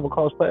ain't never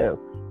crossed paths.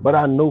 But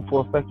I know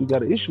for a fact you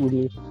got an issue with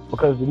me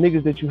because the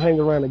niggas that you hang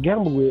around and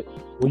gamble with,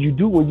 when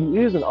you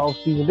is in off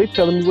season, they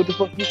telling me what the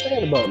fuck you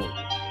saying about them.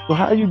 So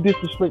how you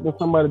disrespecting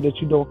somebody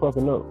that you don't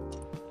fucking know?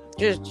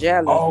 Just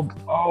jealous.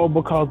 All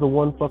because of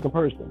one fucking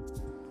person.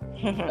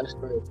 That's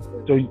great.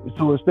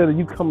 So instead of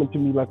you coming to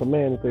me like a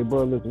man and say,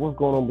 bro, listen, what's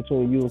going on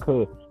between you and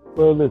Cuz?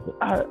 Bro, listen,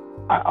 I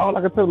all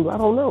I can tell him is I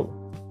don't know.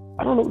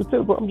 I don't know what to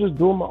tell, but I'm just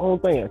doing my own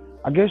thing.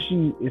 I guess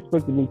she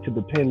expected me to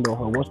depend on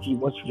her once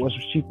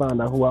she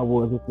found out who I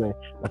was.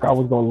 Like I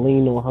was gonna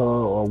lean on her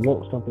or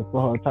want something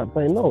for her type of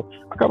thing. No,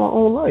 I got my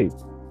own life.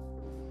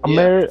 I'm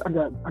married. I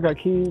got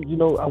kids. You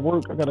know, I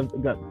work. I got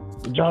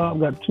a job.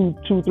 Got two,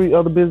 3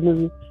 other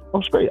businesses.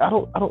 I'm straight. I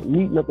don't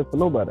need nothing for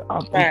nobody.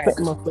 I'm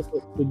setting myself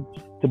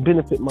up to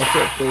benefit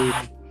myself.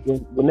 So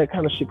when that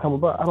kind of shit come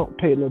about, I don't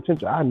pay no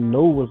attention. I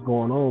know what's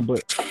going on,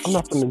 but I'm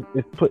not gonna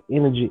just put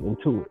energy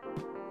into it.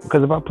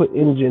 Because if I put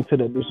energy into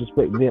that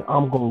disrespect, then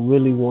I'm gonna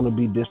really want to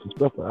be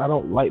disrespectful. I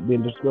don't like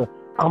being disrespectful.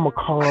 I'm a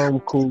calm,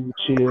 cool,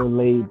 chill,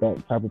 laid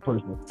back type of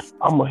person.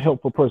 I'm a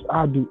helpful person.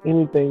 I'll do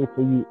anything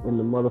for you in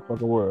the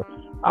motherfucking world.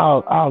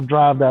 I'll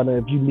drive down there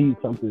if you need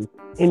something.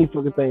 Any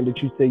fucking thing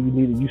that you say you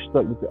needed, you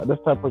stuck with it. That's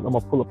the type of person I'm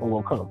gonna pull up and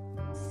gonna come.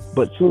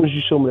 But as soon as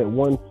you show me that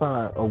one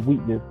side of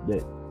weakness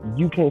that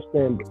you can't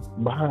stand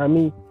behind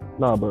me,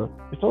 nah, bro,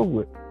 it's over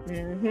with.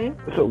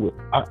 Mm-hmm. It's over with.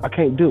 I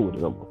can't deal with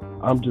it no more.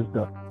 I'm just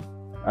done.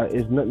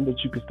 It's nothing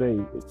that you can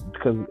say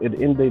because at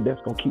the end of the day,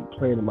 that's gonna keep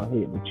playing in my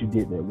head that you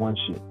did that one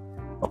shit.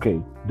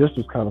 Okay, this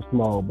was kind of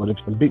small, but if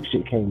some big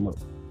shit came up,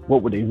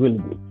 what would they really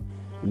do?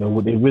 You know,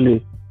 would they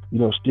really,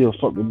 still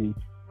fuck with me?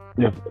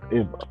 If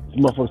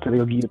motherfuckers say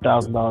they'll give you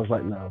 $1,000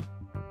 right now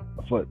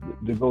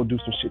to go do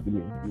some shit to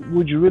me,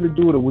 would you really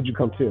do it or would you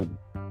come tell me?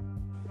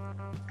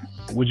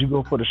 Would you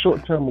go for the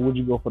short term or would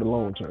you go for the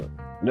long term?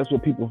 And that's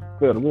what people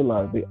fail to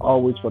realize. They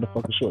always for the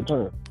fucking short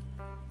term.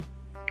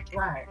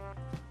 Right.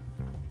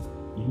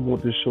 You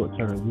want this short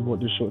term. You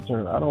want this short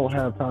term. I don't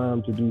have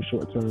time to do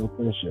short term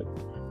friendship.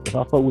 If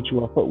I fuck with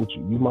you, I fuck with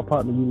you. You my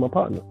partner. You my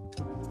partner.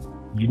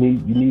 You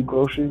need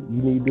groceries.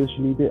 You need this.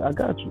 You need that. I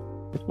got you.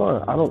 It's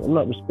fine. I'm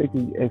not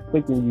expecting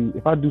you.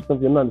 If I do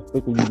something, I'm not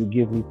expecting you to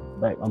give me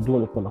back. I'm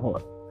doing it from the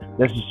heart.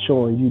 That's just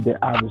showing you that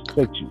I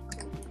respect you.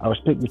 I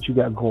respect what you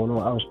got going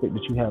on. I respect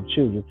that you have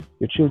children.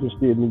 Your children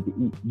still need to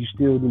eat. You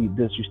still need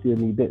this. You still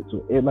need that.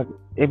 So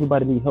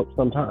everybody needs help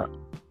sometimes.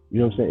 You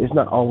know what I'm saying? It's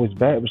not always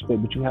bad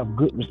respect, but you have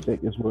good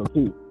respect as well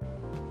too.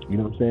 You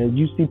know what I'm saying?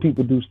 You see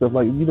people do stuff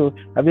like,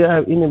 have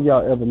any of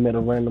y'all ever met a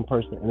random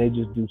person and they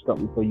just do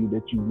something for you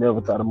that you never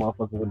thought a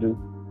motherfucker would do?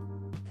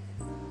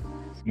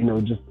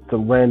 Just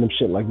some random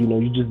shit like, you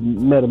just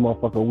met a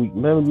motherfucker a week,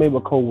 maybe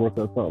a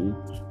coworker or something,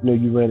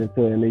 you ran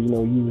into and then,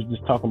 you was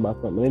just talking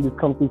about something and they just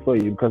come through for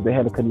you because they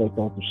had to connect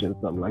on some shit or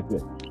something like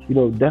that.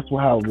 That's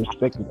how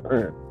respect is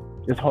earned.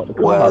 It's hard to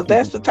come Well,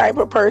 that's the type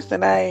of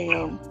person I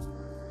am.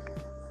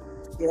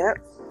 Yep.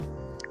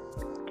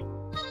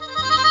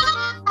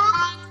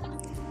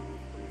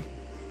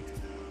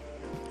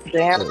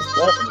 Damn.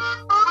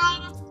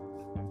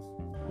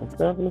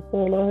 What's happening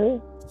out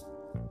here?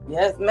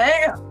 Yes,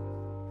 ma'am.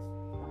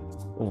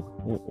 I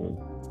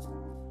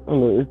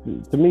don't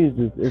know, to me,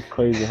 it's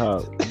crazy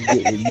how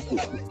you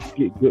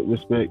get good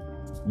respect,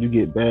 you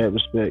get bad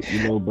respect,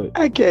 but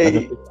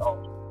okay.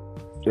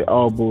 It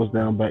all boils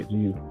down back to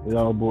you. It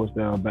all boils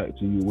down back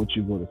to you, what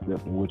you want to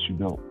accept and what you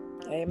don't.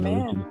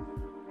 Amen.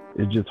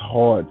 It's just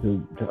hard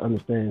to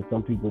understand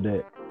some people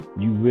that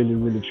you really,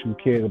 really truly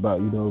care about,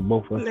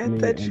 both of us. Let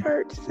the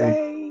church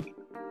say.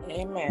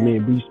 Amen. Me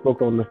and B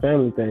spoke on the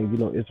family thing.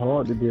 It's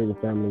hard to deal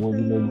with family when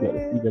you got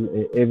to see them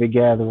at every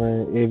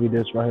gathering, every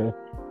this right here.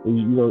 And,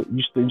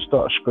 you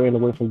start straying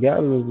away from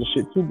gatherings and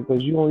shit too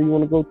because you don't even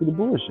want to go through the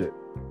bullshit.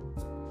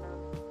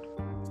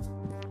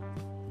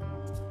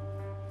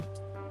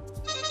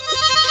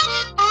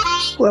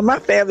 Well, my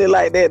family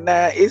like that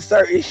now. It's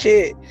certain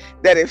shit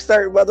that if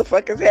certain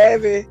motherfuckers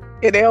have it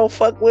and they don't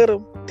fuck with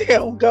them, they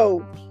don't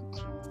go.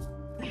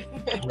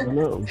 I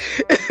know.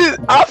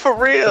 I'm for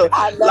real.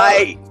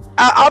 Like,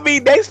 I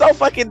mean, they so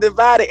fucking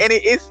divided, and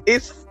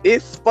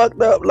it's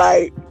fucked up.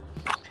 Like,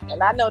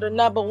 and I know the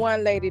number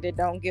one lady that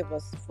don't give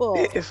us fuck.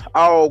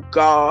 Oh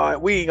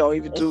God, we ain't gonna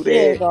even do that. She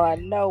ain't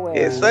going nowhere.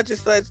 It's such and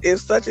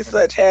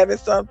such having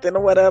something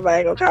or whatever. I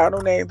ain't gonna call no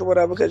names or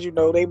whatever because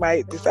they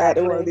might decide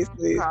they want to listen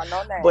to this.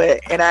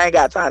 And I ain't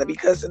got time to be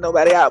cussing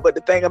nobody out. But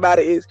the thing about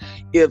it is,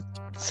 if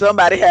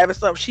somebody having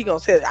something, she gonna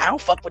say, I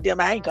don't fuck with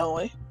them, I ain't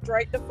going.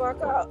 Straight the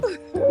fuck up.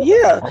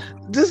 Yeah,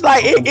 just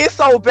like it's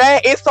so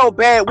bad. It's so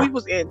bad. We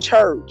was in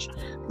church,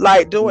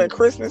 like during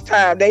Christmas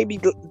time. They be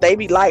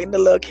lighting the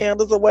little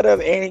candles or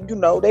whatever, and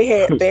they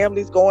had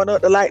families going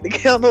up to light the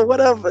candle or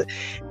whatever.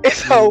 And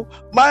so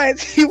mine,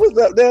 he was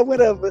up there,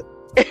 whatever.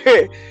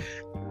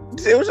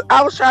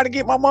 I was trying to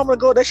get my mama to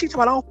go there. She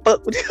told me I don't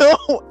fuck with you.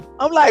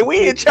 I'm like,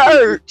 we in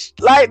church.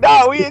 Like,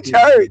 no, we in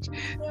church.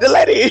 The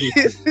lady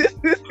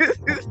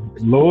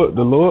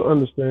the Lord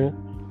understand.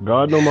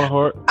 God know my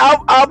heart.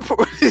 Nothing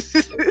you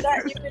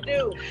can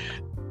do.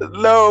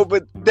 No,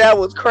 but that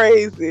was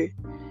crazy.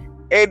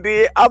 And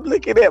then I'm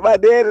looking at my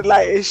dad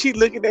and she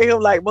looking at him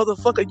like,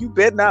 motherfucker, you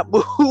better not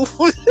move.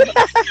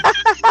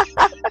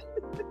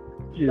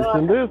 Yes,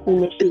 and this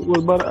thing that shit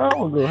was about an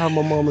hour ago. How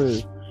my mama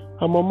is.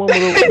 My mama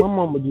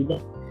did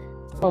not.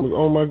 I was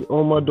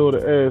on my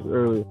daughter's ass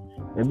earlier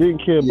and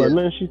didn't care about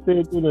nothing she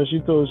said to her. She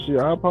told shit.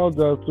 I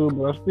apologize to her,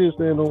 but I still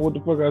stand on what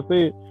the fuck I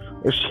said.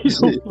 And she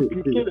don't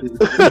fucking get it.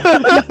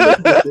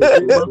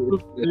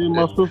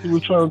 My sister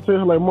was trying to tell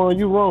her, like, Mom,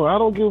 you wrong. I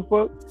don't give a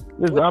fuck.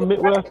 Listen, I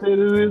meant what I said. It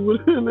is what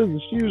it is. Listen,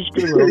 she was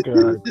screaming. Okay,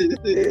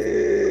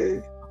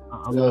 right.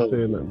 I'm not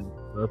saying nothing.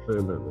 I'm not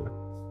saying nothing.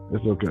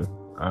 It's okay.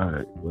 All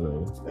right,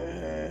 whatever.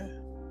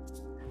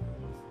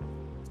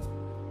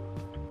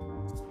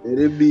 Let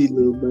it be,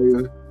 little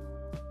baby.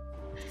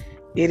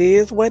 It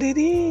is what it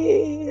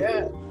is.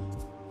 Yeah.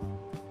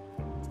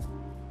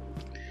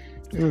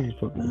 Where's the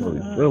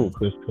fucking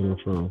Chris coming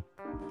from?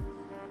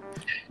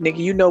 Nigga,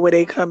 you know where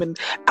they coming.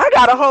 I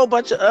got a whole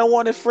bunch of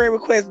unwanted friend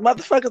requests.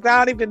 Motherfuckers,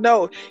 I don't even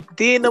know.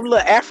 Then them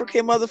little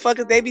African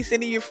motherfuckers, they be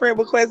sending you friend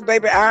requests,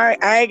 baby. I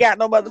ain't got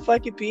no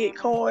motherfucking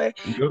Bitcoin.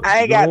 I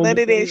ain't got none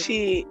of that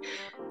shit.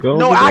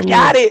 No, I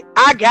got it.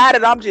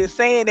 I'm just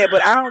saying that,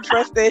 but I don't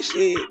trust that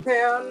shit.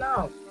 Hell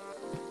no.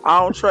 I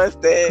don't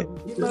trust that.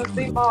 You must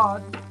be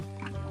hard.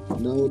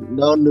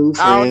 No new friends.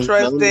 I don't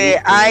trust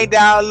that. I ain't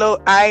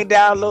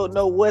download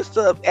no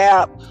WhatsApp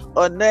app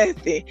or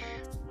nothing.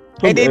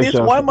 And then this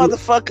one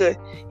motherfucker,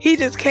 he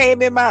just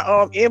came in my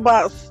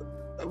inbox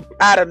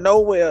out of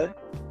nowhere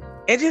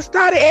and just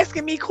started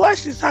asking me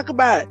questions. Talk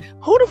about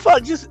who the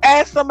fuck just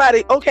asked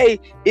somebody, okay,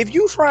 if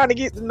you trying to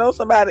get to know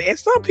somebody, and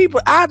some people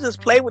I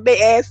just play with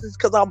their asses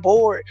because I'm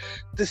bored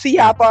to see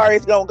how far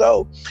it's gonna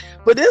go.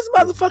 But this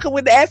motherfucker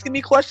went to asking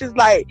me questions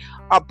like,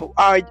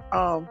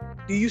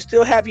 do you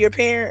still have your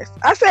parents?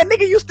 I said,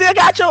 nigga, you still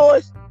got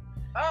yours.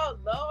 Oh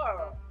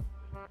Lord.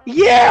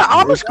 Yeah,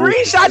 I'ma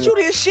screenshot you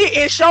this shit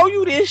and show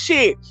you this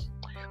shit.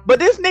 But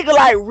this nigga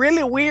like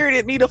really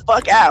weirded me the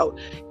fuck out.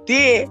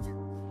 Then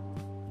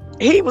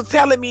he was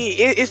telling me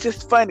it's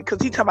just funny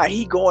because he talking about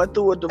he going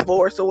through a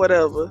divorce or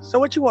whatever. So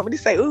what you want me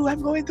to say? Ooh,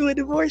 I'm going through a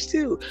divorce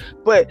too.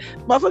 But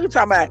motherfucker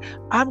talking about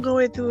I'm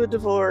going through a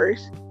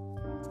divorce.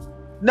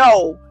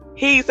 No,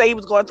 he said he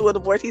was going through a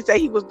divorce. He said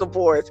he was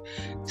divorced.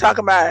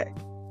 Talking about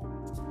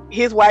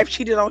his wife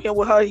cheated on him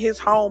with his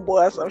homeboy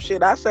or some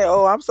shit. I say,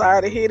 oh, I'm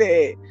sorry to hear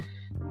that.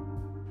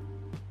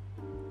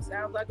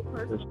 Sounds like a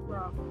person's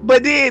problem.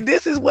 But then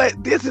this is what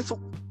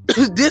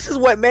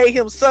made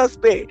him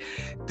suspect.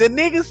 The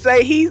nigga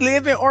say he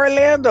live in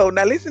Orlando.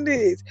 Now listen to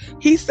this.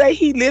 He say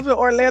he live in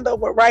Orlando,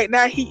 but right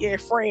now he in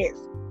France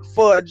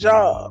for a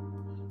job.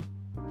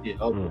 Yeah,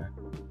 okay.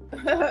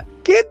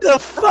 Get the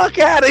fuck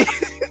out of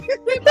here.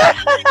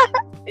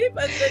 He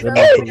must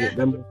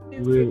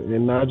live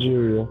in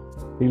Nigeria.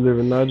 He live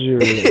in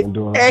Nigeria and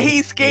doing. And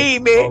he's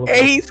scheming.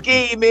 And he's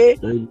scheming.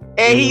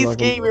 And he's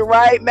scheming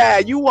right now.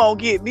 You won't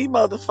get me,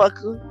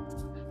 motherfucker.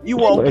 You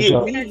won't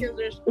get me.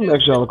 Let me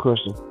ask y'all a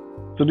question.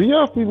 So do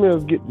y'all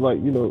females get,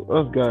 like, you know,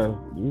 us guys,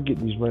 we get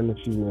these random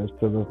females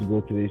telling us to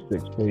go to their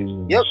sex pages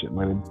and shit,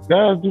 man.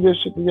 Guys do that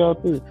shit to y'all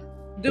too.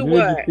 Do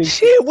what?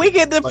 Shit, we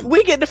get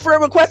the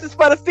friend requests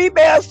for the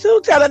females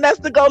too, telling us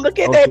to go look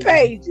at their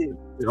pages.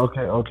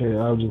 Okay. I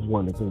was just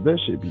wondering because that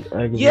shit be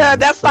aggravating. Yeah,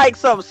 that's like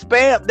some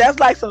spam. That's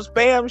like some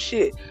spam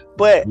shit.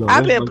 But no,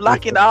 I've been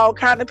blocking all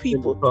kind of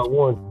people.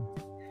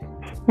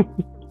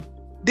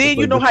 Then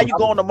you know how you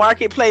go on the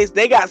marketplace?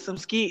 They got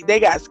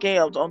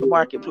scams on the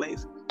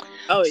marketplace.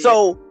 Oh yeah.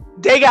 So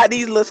they got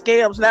these little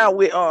scams now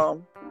with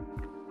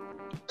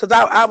because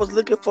I was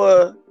looking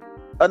for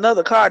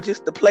another car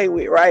just to play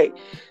with, right?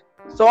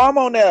 So I'm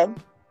on them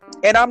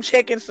and I'm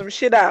checking some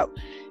shit out,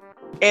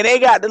 and they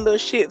got the little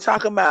shit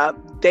talking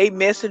about they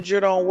messenger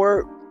don't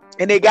work,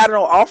 and they got it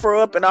on offer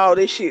up and all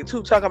this shit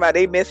too, talking about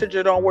they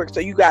messenger don't work, so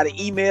you got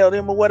to email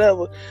them or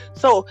whatever.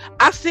 So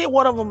I sent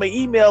one of them an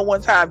email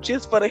one time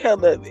just for the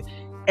hell of it,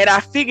 and I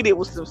figured it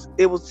was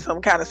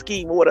some kind of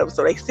scheme or whatever.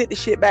 So they sent the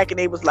shit back and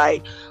they was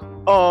like,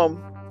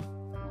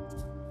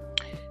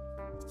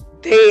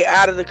 they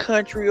out of the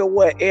country or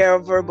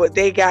whatever, but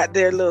they got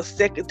their little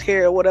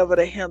secretary or whatever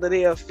to handle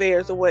their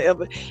affairs or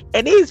whatever.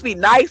 And these be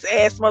nice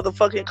ass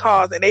motherfucking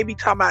cars, and they be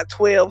talking about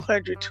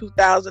 $1,200,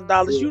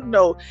 $2,000. You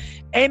know,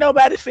 ain't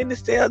nobody finna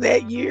sell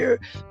that year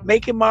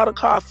making model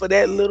car for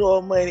that little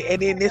old money.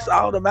 And then this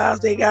all the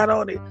miles they got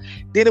on it.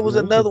 Then it was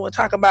another one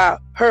talking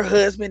about her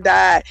husband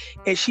died,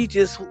 and she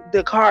just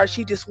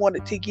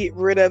wanted to get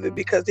rid of it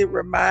because it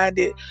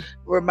reminded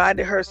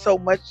her so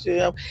much of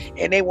them,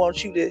 and they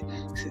want you to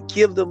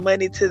give the money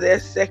to their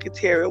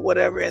secretary or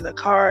whatever in the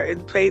car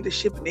and pay the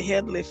shipping and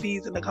handling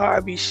fees, and the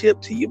car be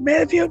shipped to you.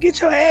 Man, if you don't get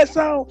your ass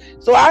on.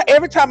 So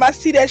every time I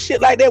see that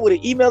shit like that with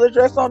an email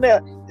address on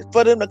there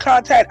for them to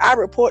contact, I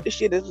report the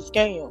shit as a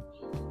scam.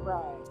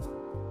 Right.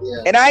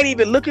 Yeah. And I ain't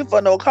even looking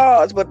for no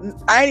cars, no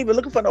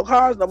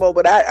more,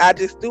 but I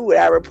just do it.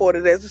 I report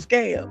it as a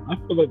scam. I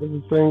feel like it's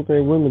the same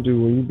thing women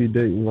do when you be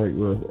dating, like,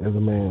 as a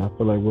man. I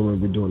feel like women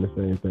be doing the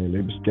same thing.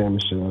 They be scamming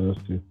shit out of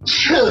us too.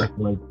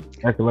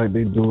 acting like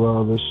they do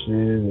all this shit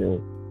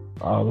and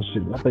all this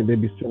shit. I think they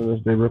be sending us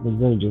their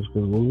representatives,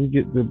 because when we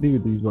get to be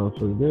with these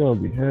motherfuckers, they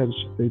don't be half the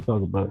shit they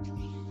talk about.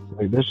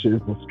 Like, that shit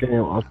is a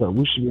scam. I thought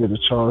we should be able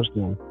to charge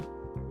them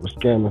with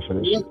scamming for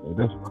that shit. Like,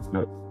 that's fucked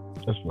up.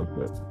 That's fucked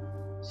up.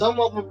 Some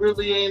of them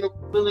really ain't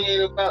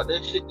about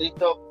that shit they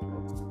talk about.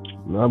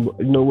 No,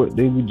 you know what?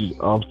 They be just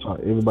off top.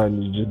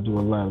 Everybody is just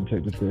doing lie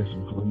detector tests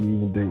before you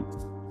even date.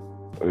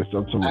 It's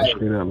up to my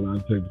straight out lie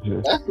detector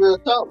test. That's real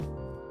talk.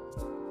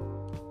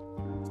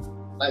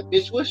 Like,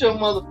 bitch, what's your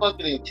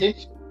motherfucking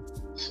intention?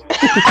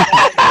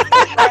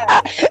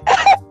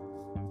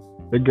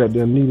 That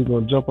goddamn needle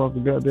gonna jump off the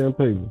goddamn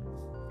paper.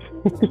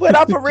 But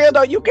I'm for real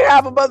though, you can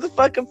have a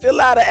motherfucking fill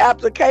out an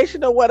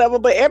application or whatever,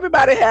 but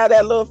everybody have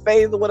that little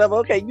phase or whatever.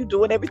 Okay, you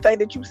doing everything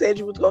that you said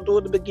you was gonna do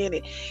in the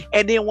beginning,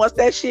 and then once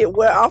that shit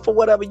wear off or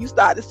whatever, you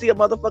start to see a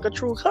motherfucker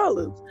true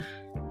colors.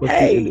 But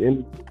hey,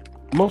 see,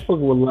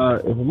 motherfucker will lie.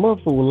 If a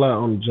motherfucker will lie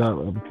on the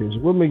job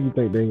application, what make you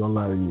think they ain't gonna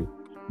lie to you?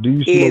 Do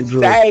you smoke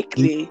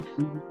exactly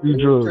drugs? Do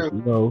drugs,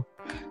 you know?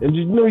 And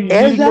you know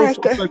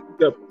exactly.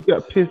 You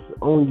got piss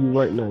on you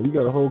right now. You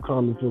got a whole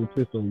comment full of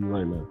piss on you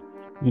right now.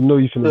 You know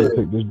you finna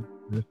take this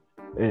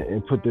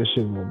and put that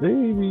shit in there. They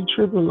be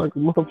tripping like a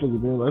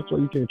motherfucker, man. That's why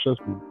you can't trust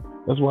people.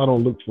 That's why I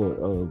don't look for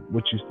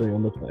what you say. I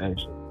look for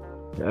action.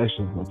 The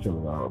action's gonna tell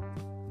it all.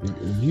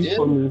 If you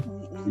for me,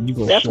 you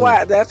gonna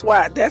that's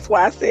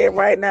why I said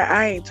right now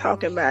I ain't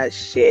talking about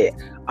shit.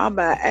 I'm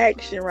about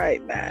action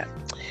right now.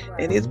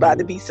 And it's about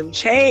to be some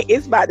change.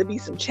 It's about to be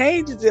some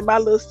changes in my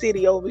little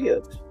city over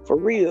here, for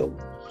real.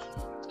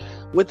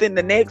 Within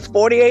the next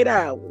 48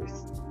 hours.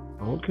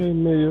 Okay,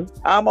 Mayor.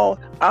 I'm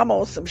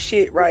on some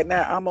shit right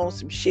now. I'm on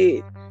some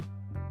shit.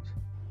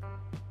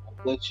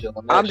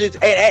 I'm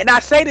just, and I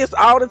say this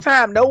all the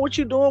time. Know what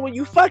you're doing when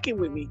you fucking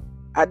with me.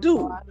 I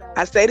do.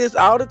 I say this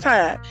all the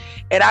time,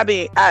 and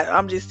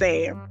I'm just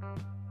saying.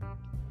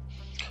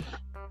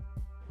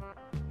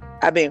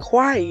 I've been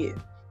quiet.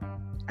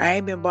 I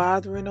ain't been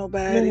bothering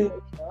nobody.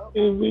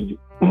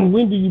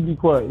 When do you be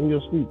quiet in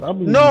your sleep?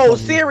 No,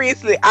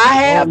 seriously, I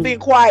have been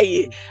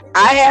quiet.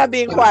 I have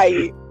been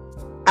quiet.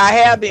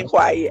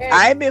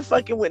 I ain't been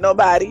fucking with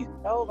nobody.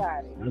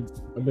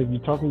 I think you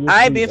talking.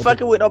 I ain't been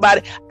fucking with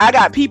nobody. I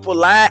got people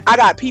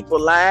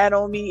lying.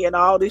 On me and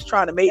all this,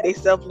 trying to make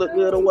themselves look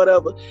good or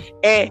whatever.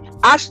 And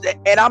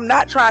I'm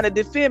not trying to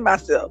defend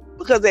myself,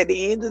 because at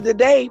the end of the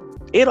day,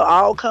 it'll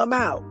all come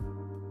out.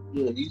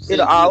 Yeah, you see,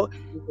 It'll all.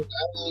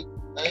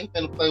 I ain't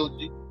finna play with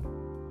you.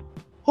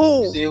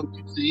 Who? You see what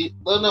you see?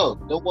 No.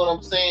 What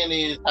I'm saying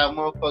is how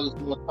motherfuckers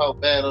gonna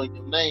talk bad on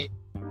your name.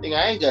 Nigga,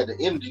 I ain't got the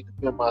energy to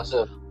defend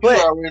myself.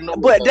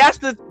 But that's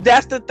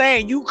the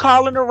thing. You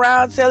calling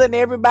around telling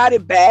everybody,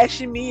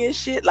 bashing me and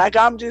shit like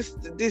I'm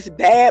just this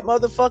bad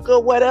motherfucker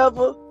or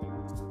whatever.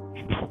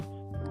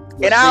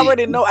 And I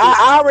already know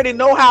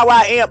how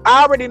I am.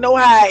 I already know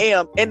how I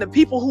am. And the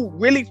people who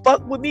really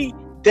fuck with me,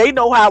 they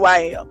know how I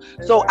am.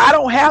 So I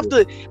don't have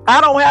to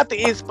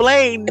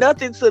explain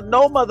nothing to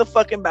no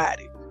motherfucking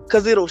body,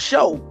 because it'll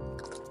show.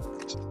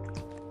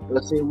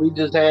 But see, we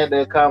just had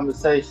that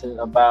conversation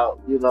about,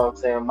 you know what I'm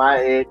saying,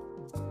 my ex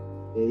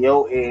and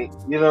your ex,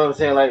 you know what I'm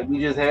saying? Like, we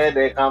just had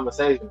that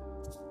conversation.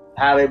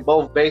 How they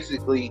both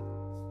basically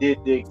did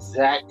the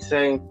exact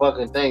same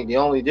fucking thing. The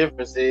only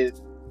difference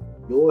is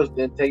yours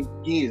didn't take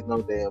the kids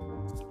no damn.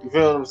 You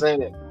feel what I'm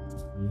saying?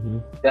 Mm-hmm.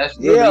 That's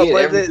really it.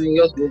 Everything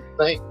else was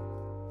the same.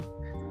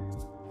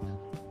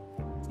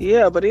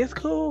 Yeah, but it's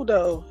cool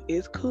though.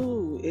 It's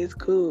cool.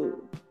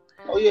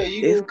 Oh yeah,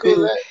 it's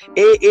cool.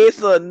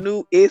 It's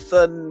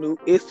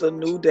a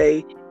new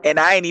day, and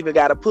I ain't even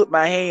gotta put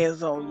my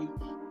hands on you.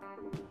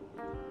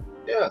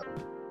 Yeah.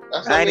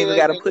 I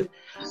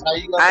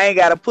ain't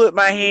gotta put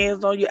my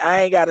hands on you.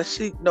 I ain't gotta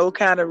seek no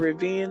kind of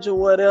revenge or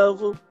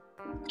whatever.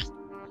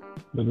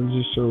 But it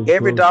just shows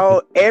every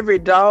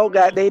dog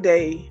got their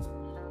day.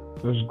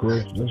 That's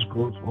growth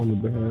on the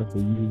behalf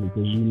of you,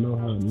 because you know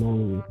how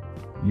normally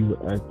you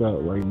would act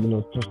out. Like, you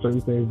know,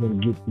 certain things don't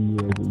get to you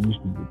as it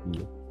used to get to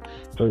you.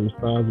 Certain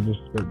styles of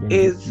disrespect.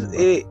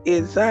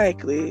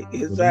 Exactly.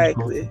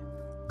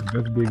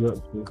 That's big up.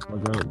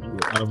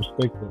 I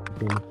respect that,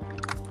 because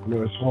you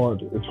know it's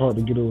hard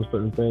to get over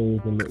certain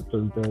things and let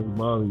certain things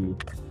bother you.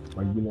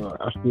 Like, you know,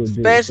 I still did.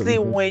 Especially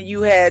when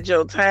you had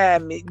your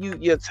time,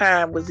 your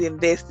time was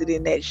invested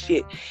in that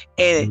shit,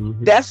 and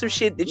that's some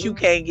shit that you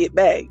can't get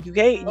back. You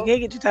can't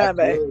get your time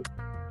back. You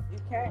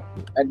can't.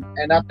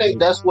 And I think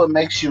that's what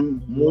makes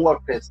you more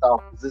pissed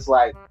off. Cause it's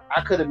like,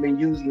 I could have been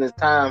using this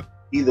time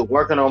either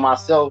working on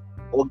myself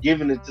or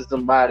giving it to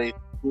somebody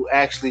who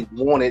actually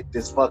wanted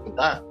this fucking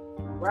time.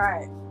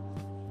 Right.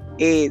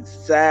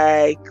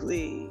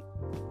 Exactly.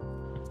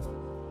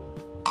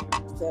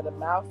 Said a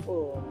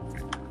mouthful.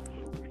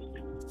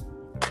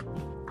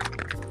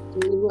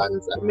 I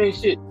mean,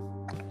 shit.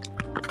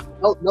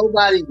 No,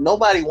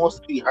 nobody wants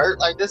to be hurt.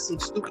 Like, that's some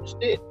stupid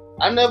shit.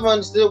 I never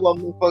understood why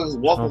motherfuckers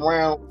walk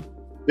around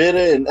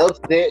bitter and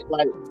upset.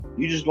 Like,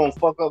 you just gonna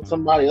fuck up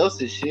somebody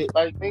else's shit.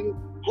 Like, nigga,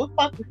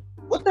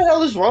 what the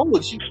hell is wrong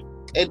with you?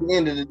 At the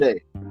end of the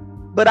day.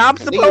 But I'm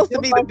supposed to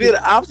be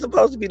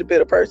the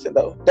bitter person,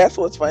 though. That's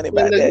what's funny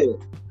about that.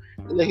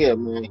 Look here,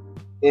 man.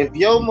 If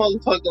your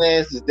motherfucking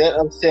ass is that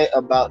upset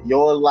about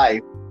your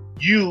life,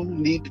 you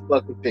need to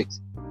fucking fix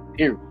it.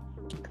 Period.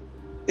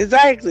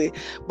 Exactly.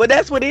 But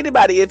that's what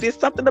anybody. If it's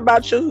something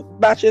about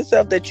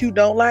yourself that you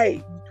don't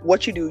like,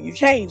 what you do, you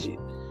change it.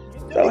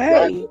 So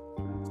hey.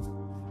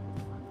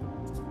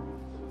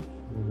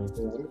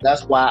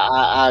 That's why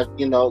I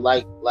you know,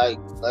 like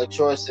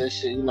Troy said,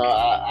 shit. You know,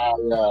 I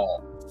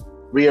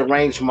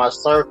rearranged my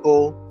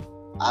circle.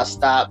 I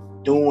stopped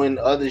doing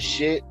other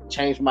shit.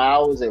 Changed my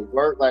hours at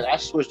work. Like, I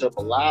switched up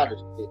a lot of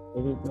shit.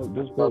 You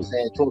know what I'm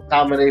saying, to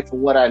accommodate for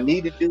what I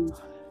need to do,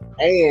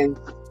 and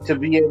to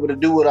be able to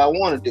do what I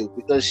want to do.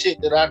 Because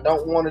shit that I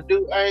don't want to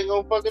do, I ain't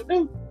gonna fucking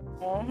do.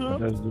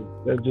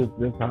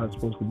 That's how it's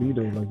supposed to be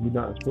though. Like, you're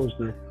not supposed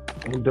to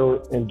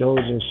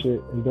indulge in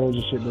shit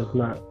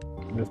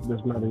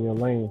that's not in your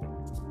lane.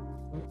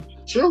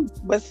 True.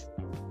 But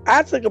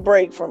I took a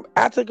break from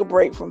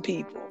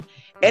people.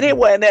 And it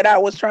wasn't that I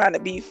was trying to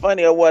be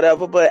funny or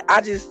whatever, but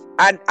I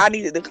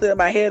needed to clear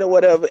my head or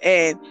whatever.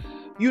 And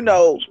you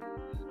know,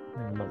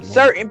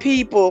 certain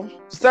people,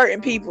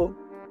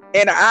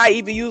 and I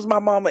even use my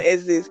mama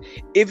as this.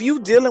 If you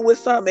dealing with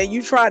something and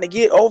you trying to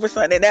get over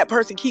something, and that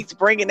person keeps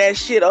bringing that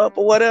shit up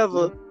or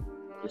whatever,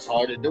 it's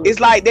hard to do. It's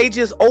like they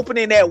just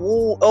opening that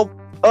wound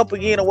up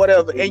again or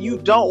whatever, and you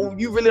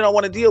really don't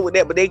want to deal with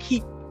that, but they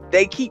keep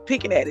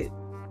picking at it.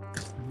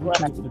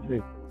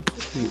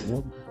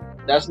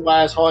 That's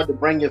why it's hard to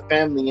bring your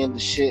family into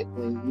shit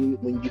when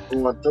you're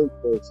going through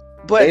this.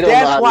 But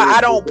that's why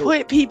I don't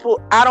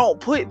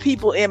put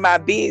people in my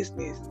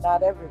business.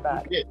 Not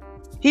everybody. Yeah.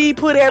 He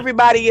put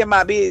everybody in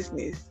my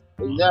business.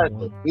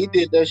 Exactly. He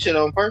did that shit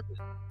on purpose.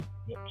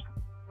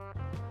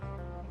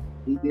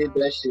 He did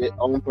that shit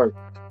on purpose.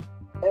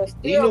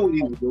 He knew what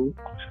he was doing.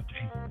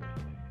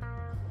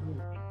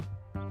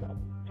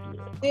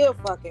 Still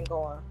fucking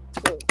going.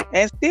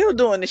 And still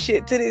doing the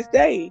shit to this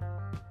day.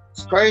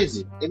 It's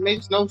crazy. It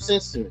makes no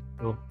sense to me.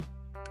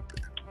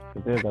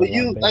 But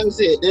you, like I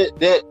said,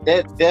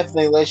 that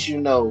definitely lets you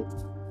know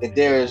that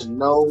there is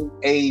no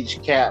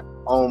age cap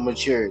on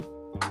maturity.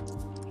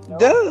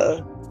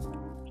 Duh.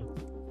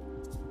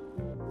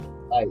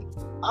 Like,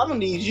 I'm gonna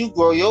need you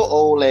grow your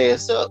old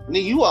ass up.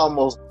 Nigga, you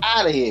almost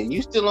out of here.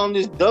 You still on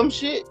this dumb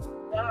shit?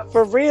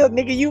 For real,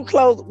 nigga, you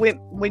close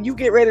when you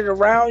get ready to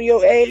round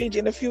your age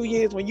in a few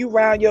years, when you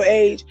round your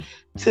age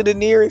to the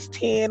nearest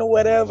 10 or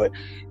whatever,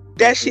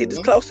 that shit is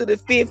closer to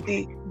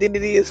 50 than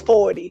it is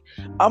 40.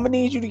 I'm gonna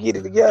need you to get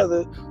it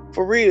together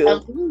for real.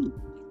 Absolutely.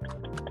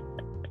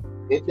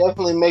 It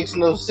definitely makes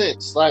no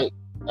sense. Like,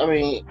 I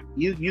mean,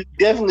 you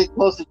definitely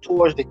closer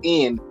towards the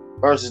end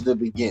versus the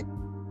beginning.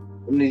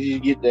 I need you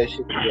to get that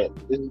shit together.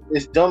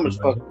 It's dumb as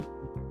fuck.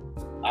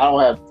 I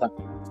don't have time.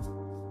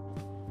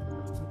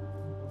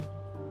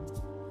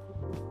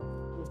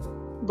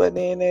 But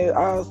then it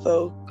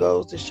also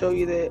goes to show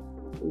you that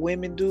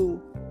women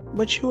do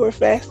mature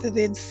faster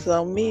than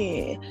some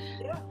men.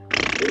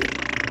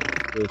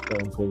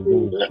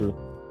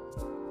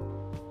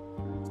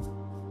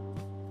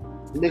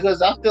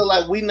 Because I feel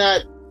like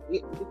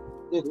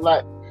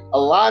like a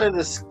lot of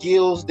the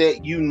skills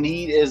that you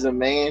need as a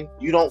man,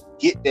 you don't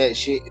get that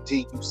shit until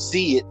you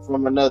see it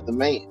from another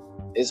man.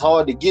 It's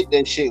hard to get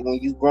that shit when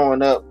you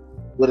growing up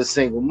with a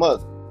single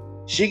mother.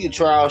 She can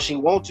try all she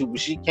wants to, but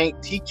she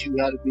can't teach you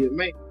how to be a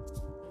man.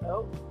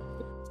 Nope.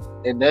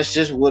 And that's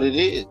just what it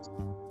is.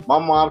 My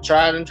mom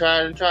tried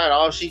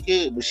all she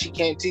could, but she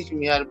can't teach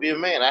me how to be a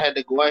man. I had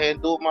to go ahead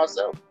and do it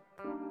myself.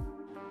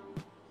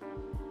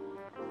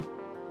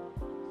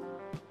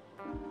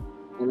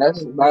 And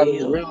that's about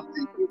as real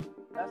thing.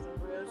 That's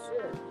some real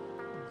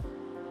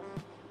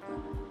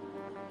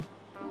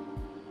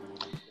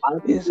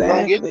shit.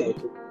 Exactly.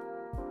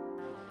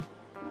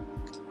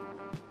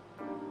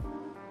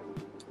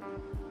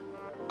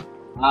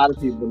 A lot of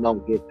people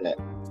don't get that.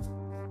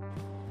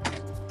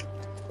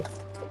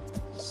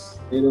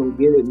 They don't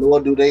get it, nor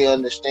do they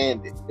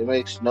understand it. It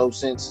makes no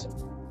sense.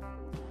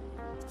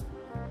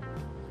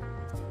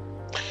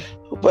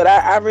 But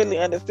I really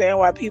understand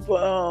why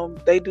people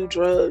they do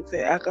drugs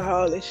and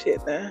alcohol and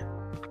shit now.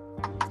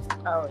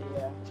 Oh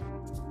yeah.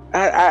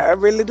 I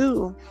really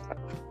do.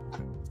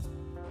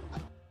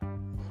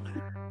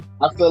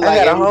 I feel like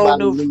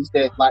everybody needs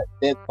that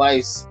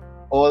vice,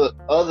 or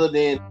other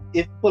than,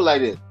 if put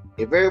like this,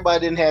 if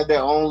everybody didn't have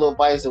their own little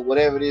vice or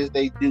whatever it is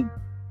they do,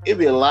 it'd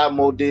be a lot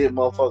more dead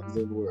motherfuckers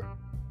in the world.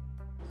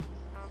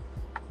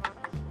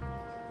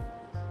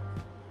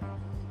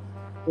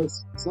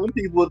 Some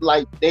people,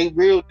 like, they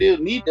real deal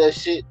need that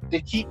shit to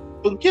keep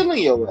from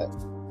killing your ass.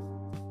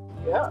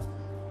 Yeah.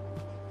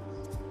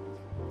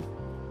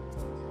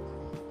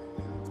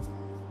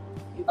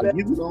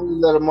 You can only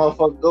let a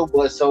motherfucker go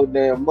but so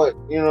damn much.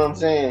 You know what I'm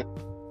saying?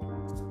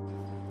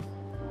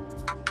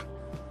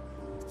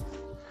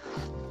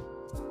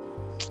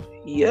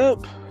 Yep.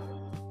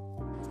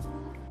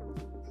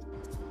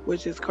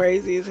 Which is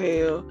crazy as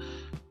hell.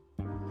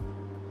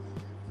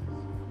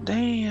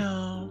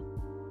 Damn.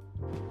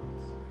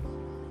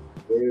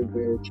 Very,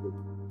 very true.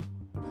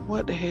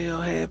 What the hell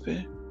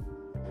happened?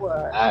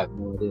 What? I have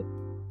no idea.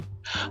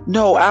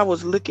 No, I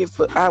was looking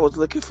for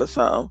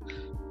something.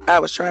 I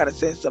was trying to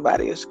send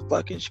somebody a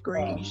fucking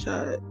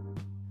screenshot.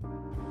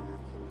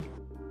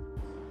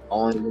 I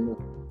don't even know.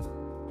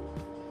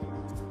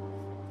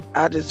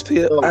 I just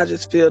feel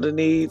the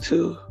need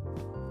to.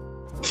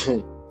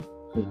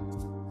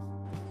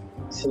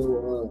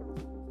 So,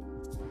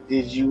 do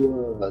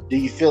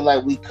you feel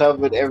like we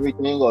covered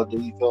everything, or do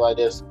you feel like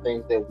there's some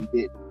things that we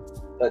didn't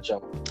touch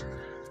on?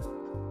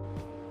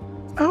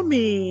 I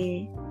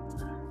mean,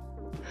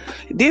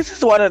 this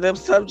is one of them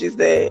subjects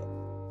that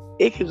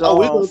it could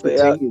go on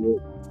forever.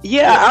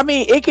 Yeah, I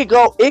mean, it could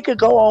go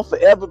on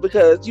forever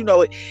because, you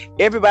know,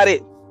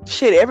 everybody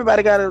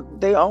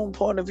got their own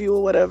point of view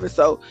or whatever.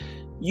 So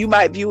you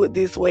might view it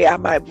this way, I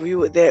might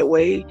view it that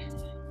way,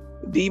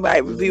 B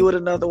might view it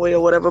another way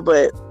or whatever.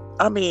 But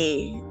I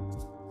mean,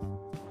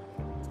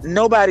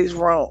 nobody's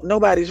wrong.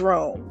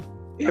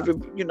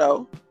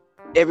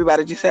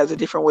 Everybody just has a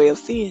different way of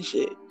seeing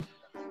shit.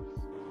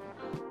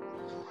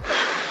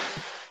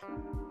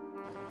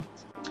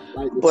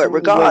 But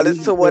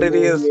regardless to what it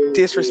is,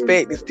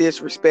 disrespect is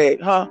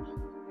disrespect, huh?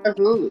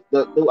 Absolutely.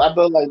 I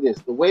feel like this.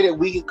 The way that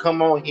we can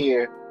come on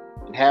here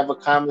and have a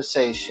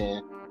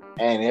conversation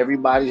and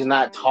everybody's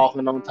not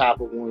talking on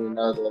top of one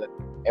another,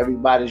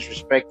 everybody's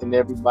respecting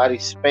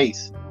everybody's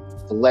space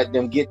to let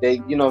them get their,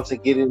 you know, to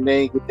get in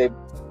there,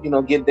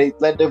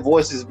 let their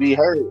voices be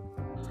heard.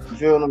 You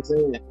feel what I'm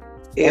saying?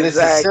 And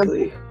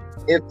exactly.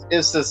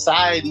 If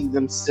society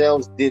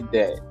themselves did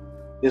that,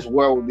 this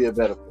world would be a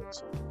better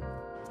place.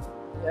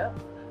 Yeah.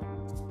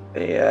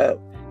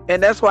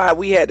 And that's why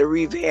we had to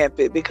revamp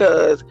it,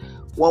 because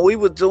when we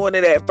were doing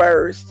it at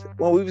first,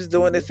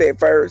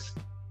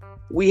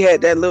 we had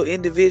that little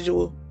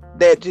individual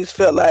that just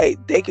felt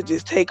like they could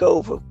just take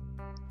over.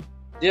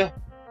 Yeah.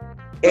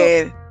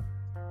 And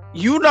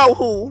you know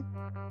who.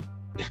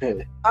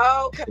 Okay.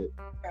 I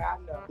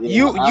know.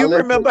 You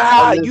remember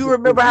how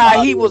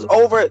he was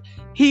over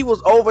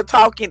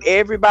talking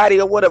everybody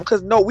or whatever,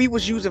 because no, we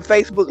was using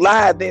Facebook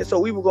Live then, so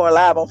we were going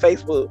live on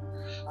Facebook.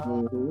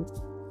 Mm-hmm.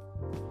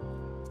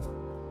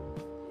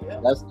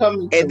 That's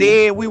coming. And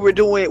then we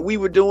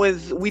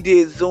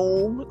did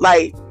Zoom.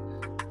 Like,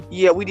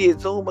 Yeah, we did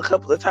Zoom a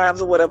couple of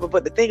times or whatever.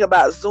 But the thing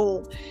about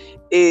Zoom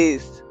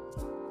is,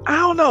 I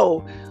don't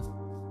know.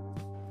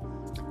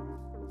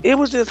 It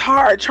was just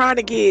hard trying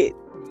to get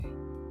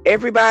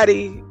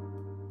everybody,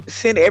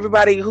 send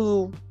everybody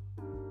who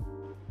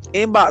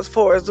inbox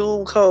for a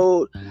Zoom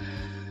code,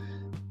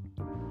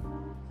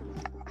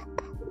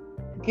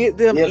 get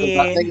them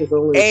in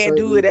and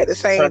do it at the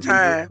same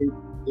time.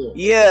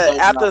 Yeah,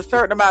 after a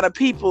certain amount of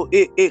people,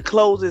 it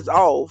closes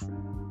off.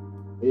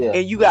 Yeah,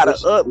 and you gotta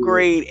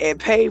upgrade and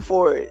pay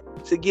for it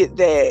to get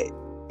that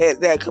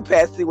at that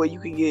capacity where you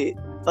can get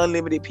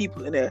unlimited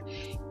people in there.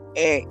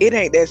 And it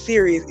ain't that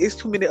serious. It's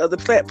too many other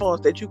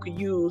platforms that you can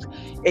use,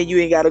 and you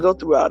ain't gotta go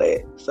through all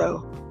that.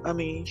 So, I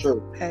mean,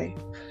 hey.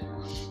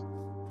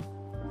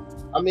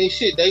 I mean,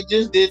 shit, they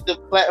just did the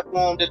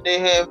platform that they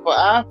had for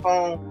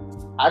iPhone.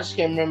 I just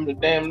can't remember the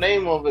damn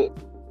name of it.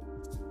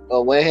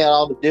 Where it had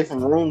all the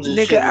different rooms and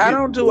Nigga, shit. I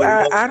don't do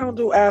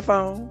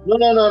iPhone.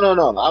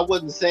 No. I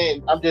wasn't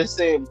saying. I'm just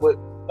saying what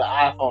the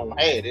iPhone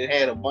had. It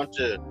had a bunch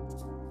of,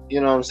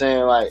 you know what I'm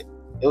saying? Like,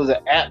 it was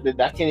an app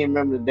that I can't even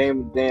remember the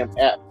name of the damn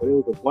app, but it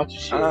was a bunch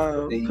of shit.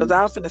 Because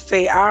I was gonna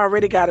say I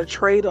already got a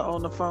trader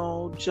on the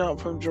phone, jump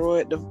from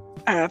Droid to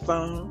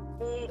iPhone.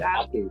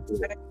 I can't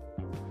do it.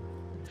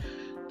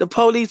 The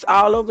police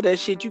all over that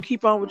shit. You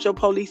keep on with your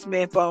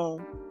policeman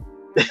phone.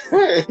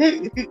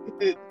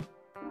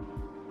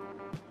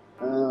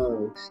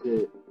 Oh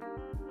shit.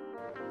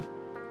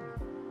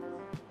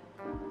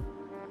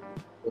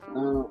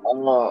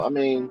 I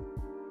mean,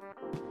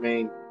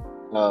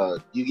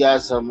 you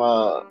got some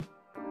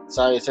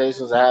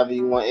salutations, however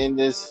you want to end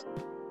this?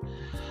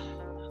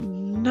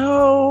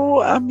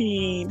 No, I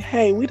mean,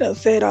 hey, we done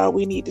said all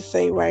we need to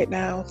say right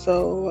now,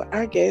 so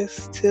I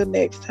guess till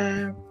next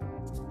time.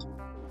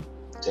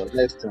 Till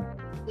next time.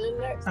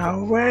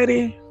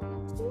 Alrighty.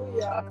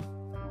 Yeah.